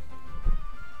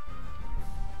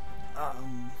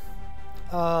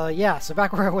 Yeah, so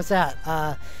back where I was at.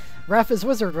 Rafa's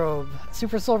Wizard Robe,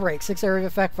 Super Soul Break, 6 area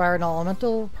of effect, Fire and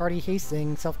Elemental, Party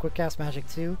Hasting, Self-Quick Cast Magic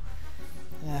 2.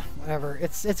 Yeah, whatever.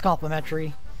 It's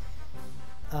complimentary.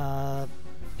 Yeah.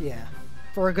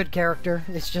 For a good character.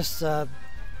 It's just,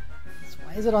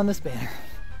 Why is it on this banner?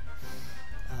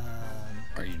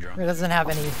 Are you drunk? It doesn't have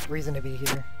any reason to be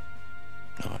here.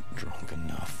 Not drunk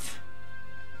enough.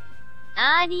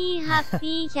 アーリーハッ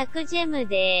ピー100ジェム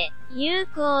で、有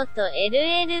効と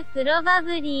LL プロバ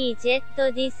ブリージェッ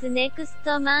トディスネクス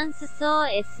トマンスソ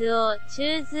ー SO チ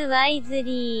ューズワイズ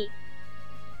リー。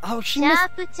Oh, she シャー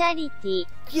プチャリティ。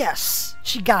Yes!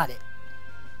 She got it!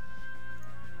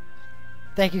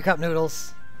 Thank you, Cup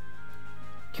Noodles.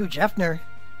 Q Jeffner.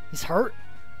 He's hurt.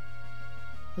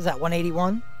 Was that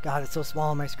 181? God, it's so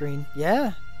small on my screen.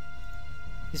 Yeah.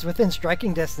 He's within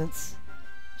striking distance.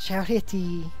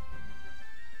 Charity.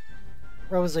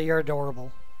 Rosa, you're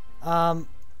adorable.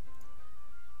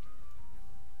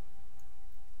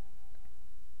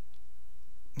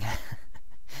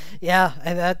 Yeah,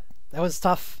 and that was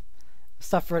tough. It was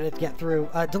tough for it to get through.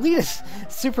 Deletus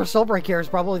Super Soul Break here is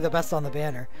probably the best on the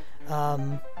banner.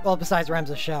 Well, besides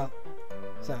Ram's Shout.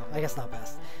 So, I guess not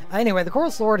best. Anyway, the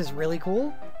Coral Sword is really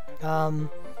cool. I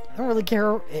don't really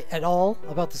care at all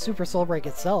about the Super Soul Break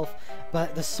itself,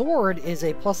 but the sword is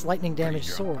a plus lightning damage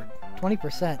sword.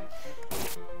 20%.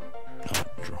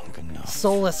 Not drunk enough.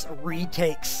 Solus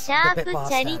retakes シャ the ープ Bit Boss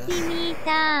チャリテ status. ィミー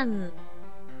タ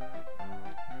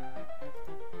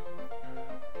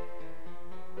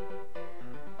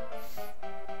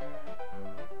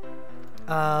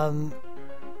ーン。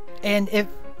And if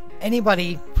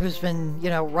anybody who's been, you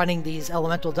know, running these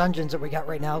elemental dungeons that we got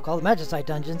right now, called the Magicite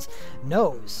dungeons,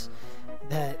 knows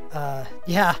that,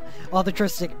 yeah, all the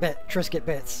Trisket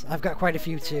bits. I've got quite a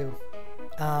few too.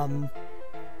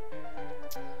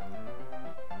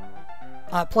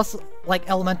 Plus, like,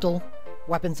 elemental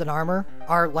weapons and armor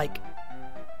are, like,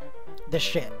 the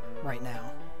shit right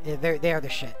now. They are the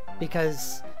shit.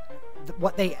 Because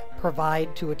what they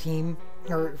provide to a team,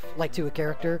 or, like, to a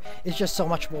character, is just so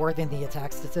much more than the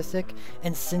attack statistic.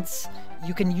 And since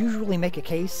you can usually make a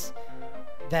case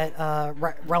that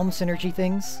realm synergy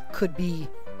things could be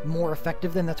more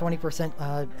effective than the 20%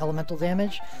 elemental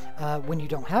damage, when you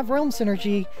don't have realm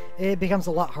synergy, it becomes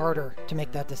a lot harder to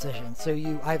make that decision. So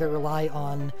you either rely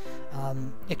on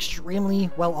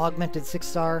extremely well augmented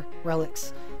 6-star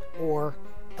relics or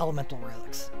elemental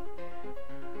relics.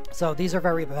 So these are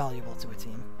very valuable to a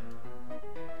team.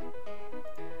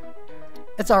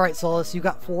 It's alright, Solus, you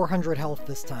got 400 health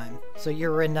this time, so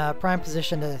you're in prime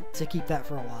position to keep that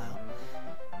for a while.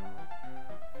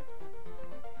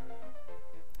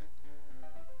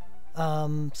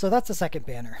 So that's the second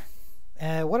banner.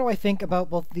 What do I think about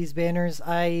both of these banners?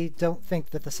 I don't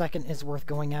think that the second is worth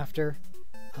going after.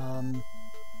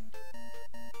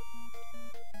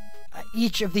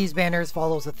 Each of these banners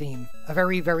follows a theme. A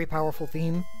very, very powerful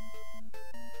theme.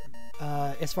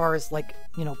 As far as, like,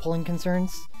 you know, pulling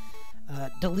concerns.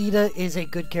 Delita is a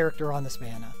good character on this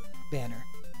banner.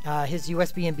 His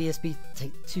USB and BSB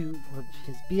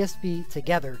his BSB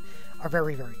together are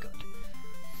very, very good.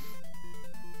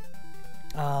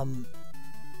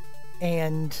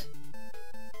 And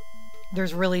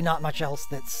there's really not much else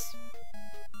that's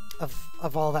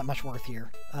of all that much worth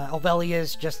here. Alvelia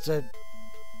is just a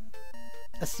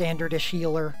standardish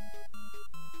healer.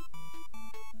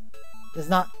 There's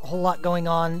not a whole lot going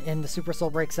on in the Super Soul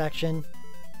Break section.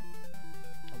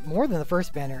 More than the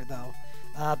first banner, though.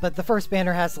 But the first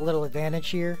banner has a little advantage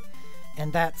here,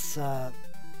 and that's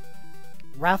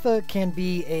Ratha can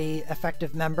be a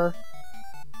effective member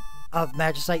of a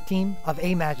Magicite team,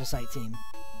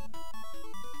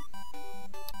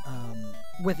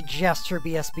 with just her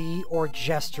BSB or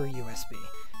just her USB.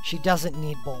 She doesn't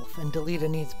need both, and Delita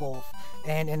needs both.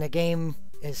 And in a game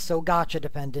is so gacha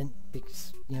dependent,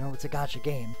 because, you know, it's a gacha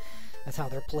game. That's how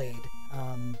they're played.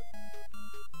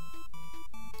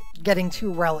 Getting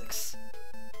 2 relics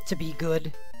to be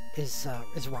good is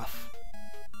rough.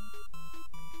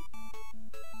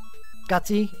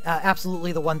 Gutsy,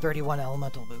 absolutely the 131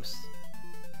 elemental boost.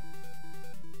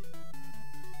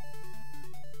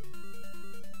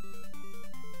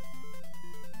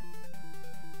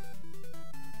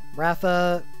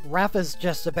 Ratha's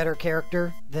just a better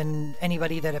character than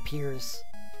anybody that appears.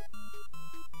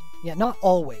 Yeah, not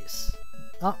always.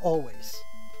 Not always.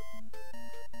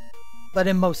 But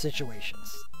in most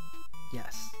situations.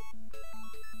 Yes.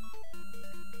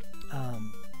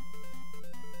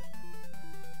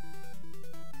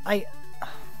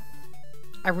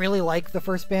 I really like the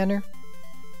first banner.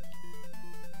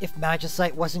 If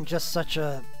Magicite wasn't just such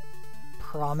a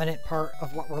prominent part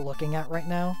of what we're looking at right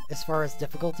now, as far as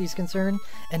difficulty is concerned,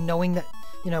 and knowing that,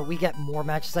 you know, we get more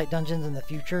Magicite dungeons in the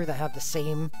future that have the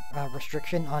same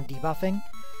restriction on debuffing,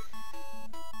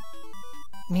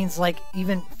 means, like,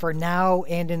 even for now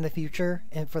and in the future,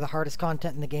 and for the hardest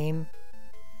content in the game,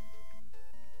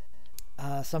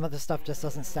 some of the stuff just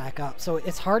doesn't stack up. So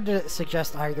it's hard to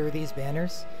suggest either of these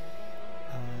banners.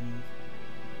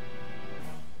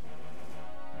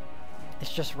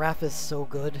 It's just Rafa's so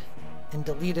good, and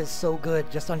Delita's so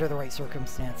good just under the right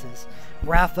circumstances.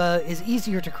 Rafa is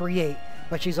easier to create,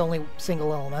 but she's only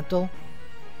single elemental,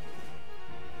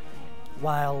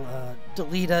 while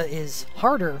Delita is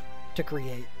harder to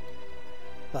create,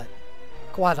 but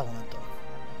quad elemental.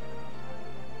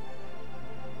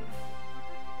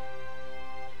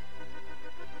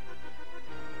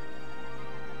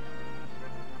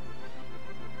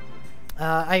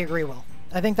 I agree, Will.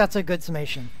 I think that's a good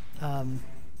summation.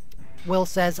 Will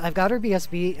says, I've got her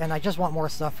BSB and I just want more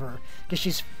stuff for her, because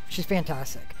she's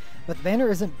fantastic. But the banner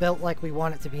isn't built like we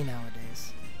want it to be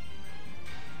nowadays.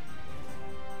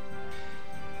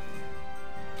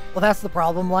 Well, that's the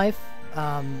problem, Life.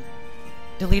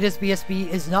 Delita's BSB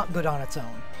is not good on its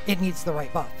own. It needs the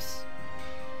right buffs.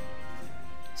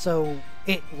 So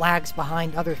it lags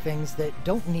behind other things that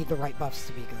don't need the right buffs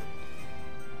to be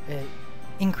good. It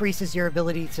increases your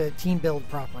ability to team build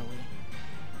properly.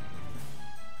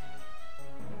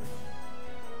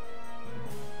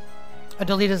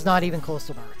 Delita's not even close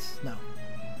to Bart's, no.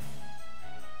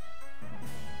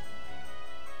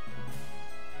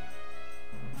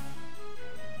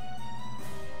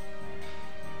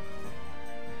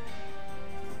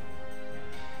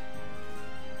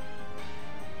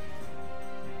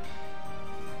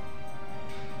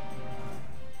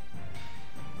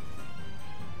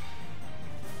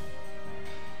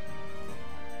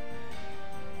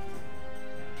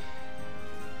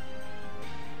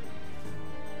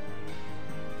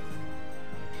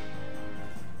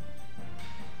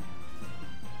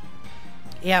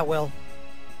 Yeah, Will.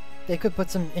 They could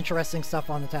put some interesting stuff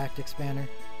on the tactics banner.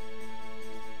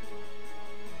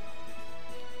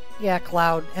 Yeah,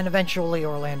 Cloud, and eventually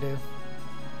Orlando.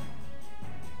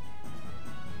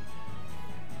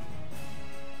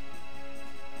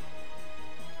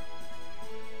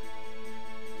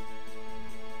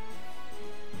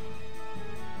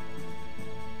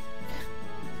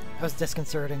 That was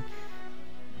disconcerting.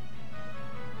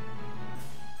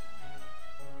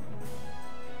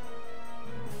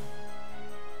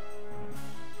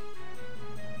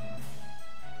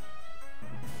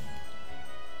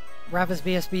 Rafa's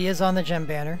BSB is on the gem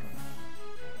banner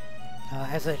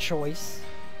as a choice.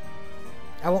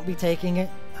 I won't be taking it.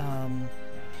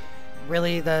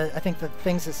 Really, I think the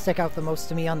things that stick out the most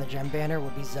to me on the gem banner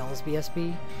would be Zell's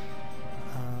BSB.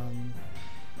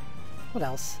 What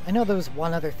else? I know there was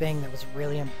one other thing that was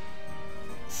really...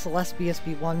 Celeste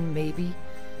BSB 1, maybe.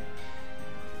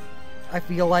 I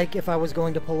feel like if I was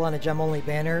going to pull on a gem-only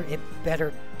banner, it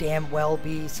better damn well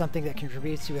be something that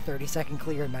contributes to a 30-second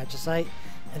clear in Magicite.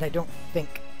 And I don't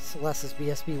think Celeste's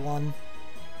BSB 1.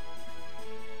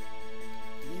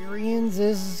 Furian's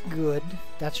is good.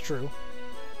 That's true.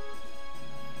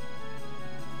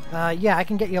 Yeah, I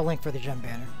can get you a link for the gem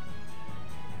banner.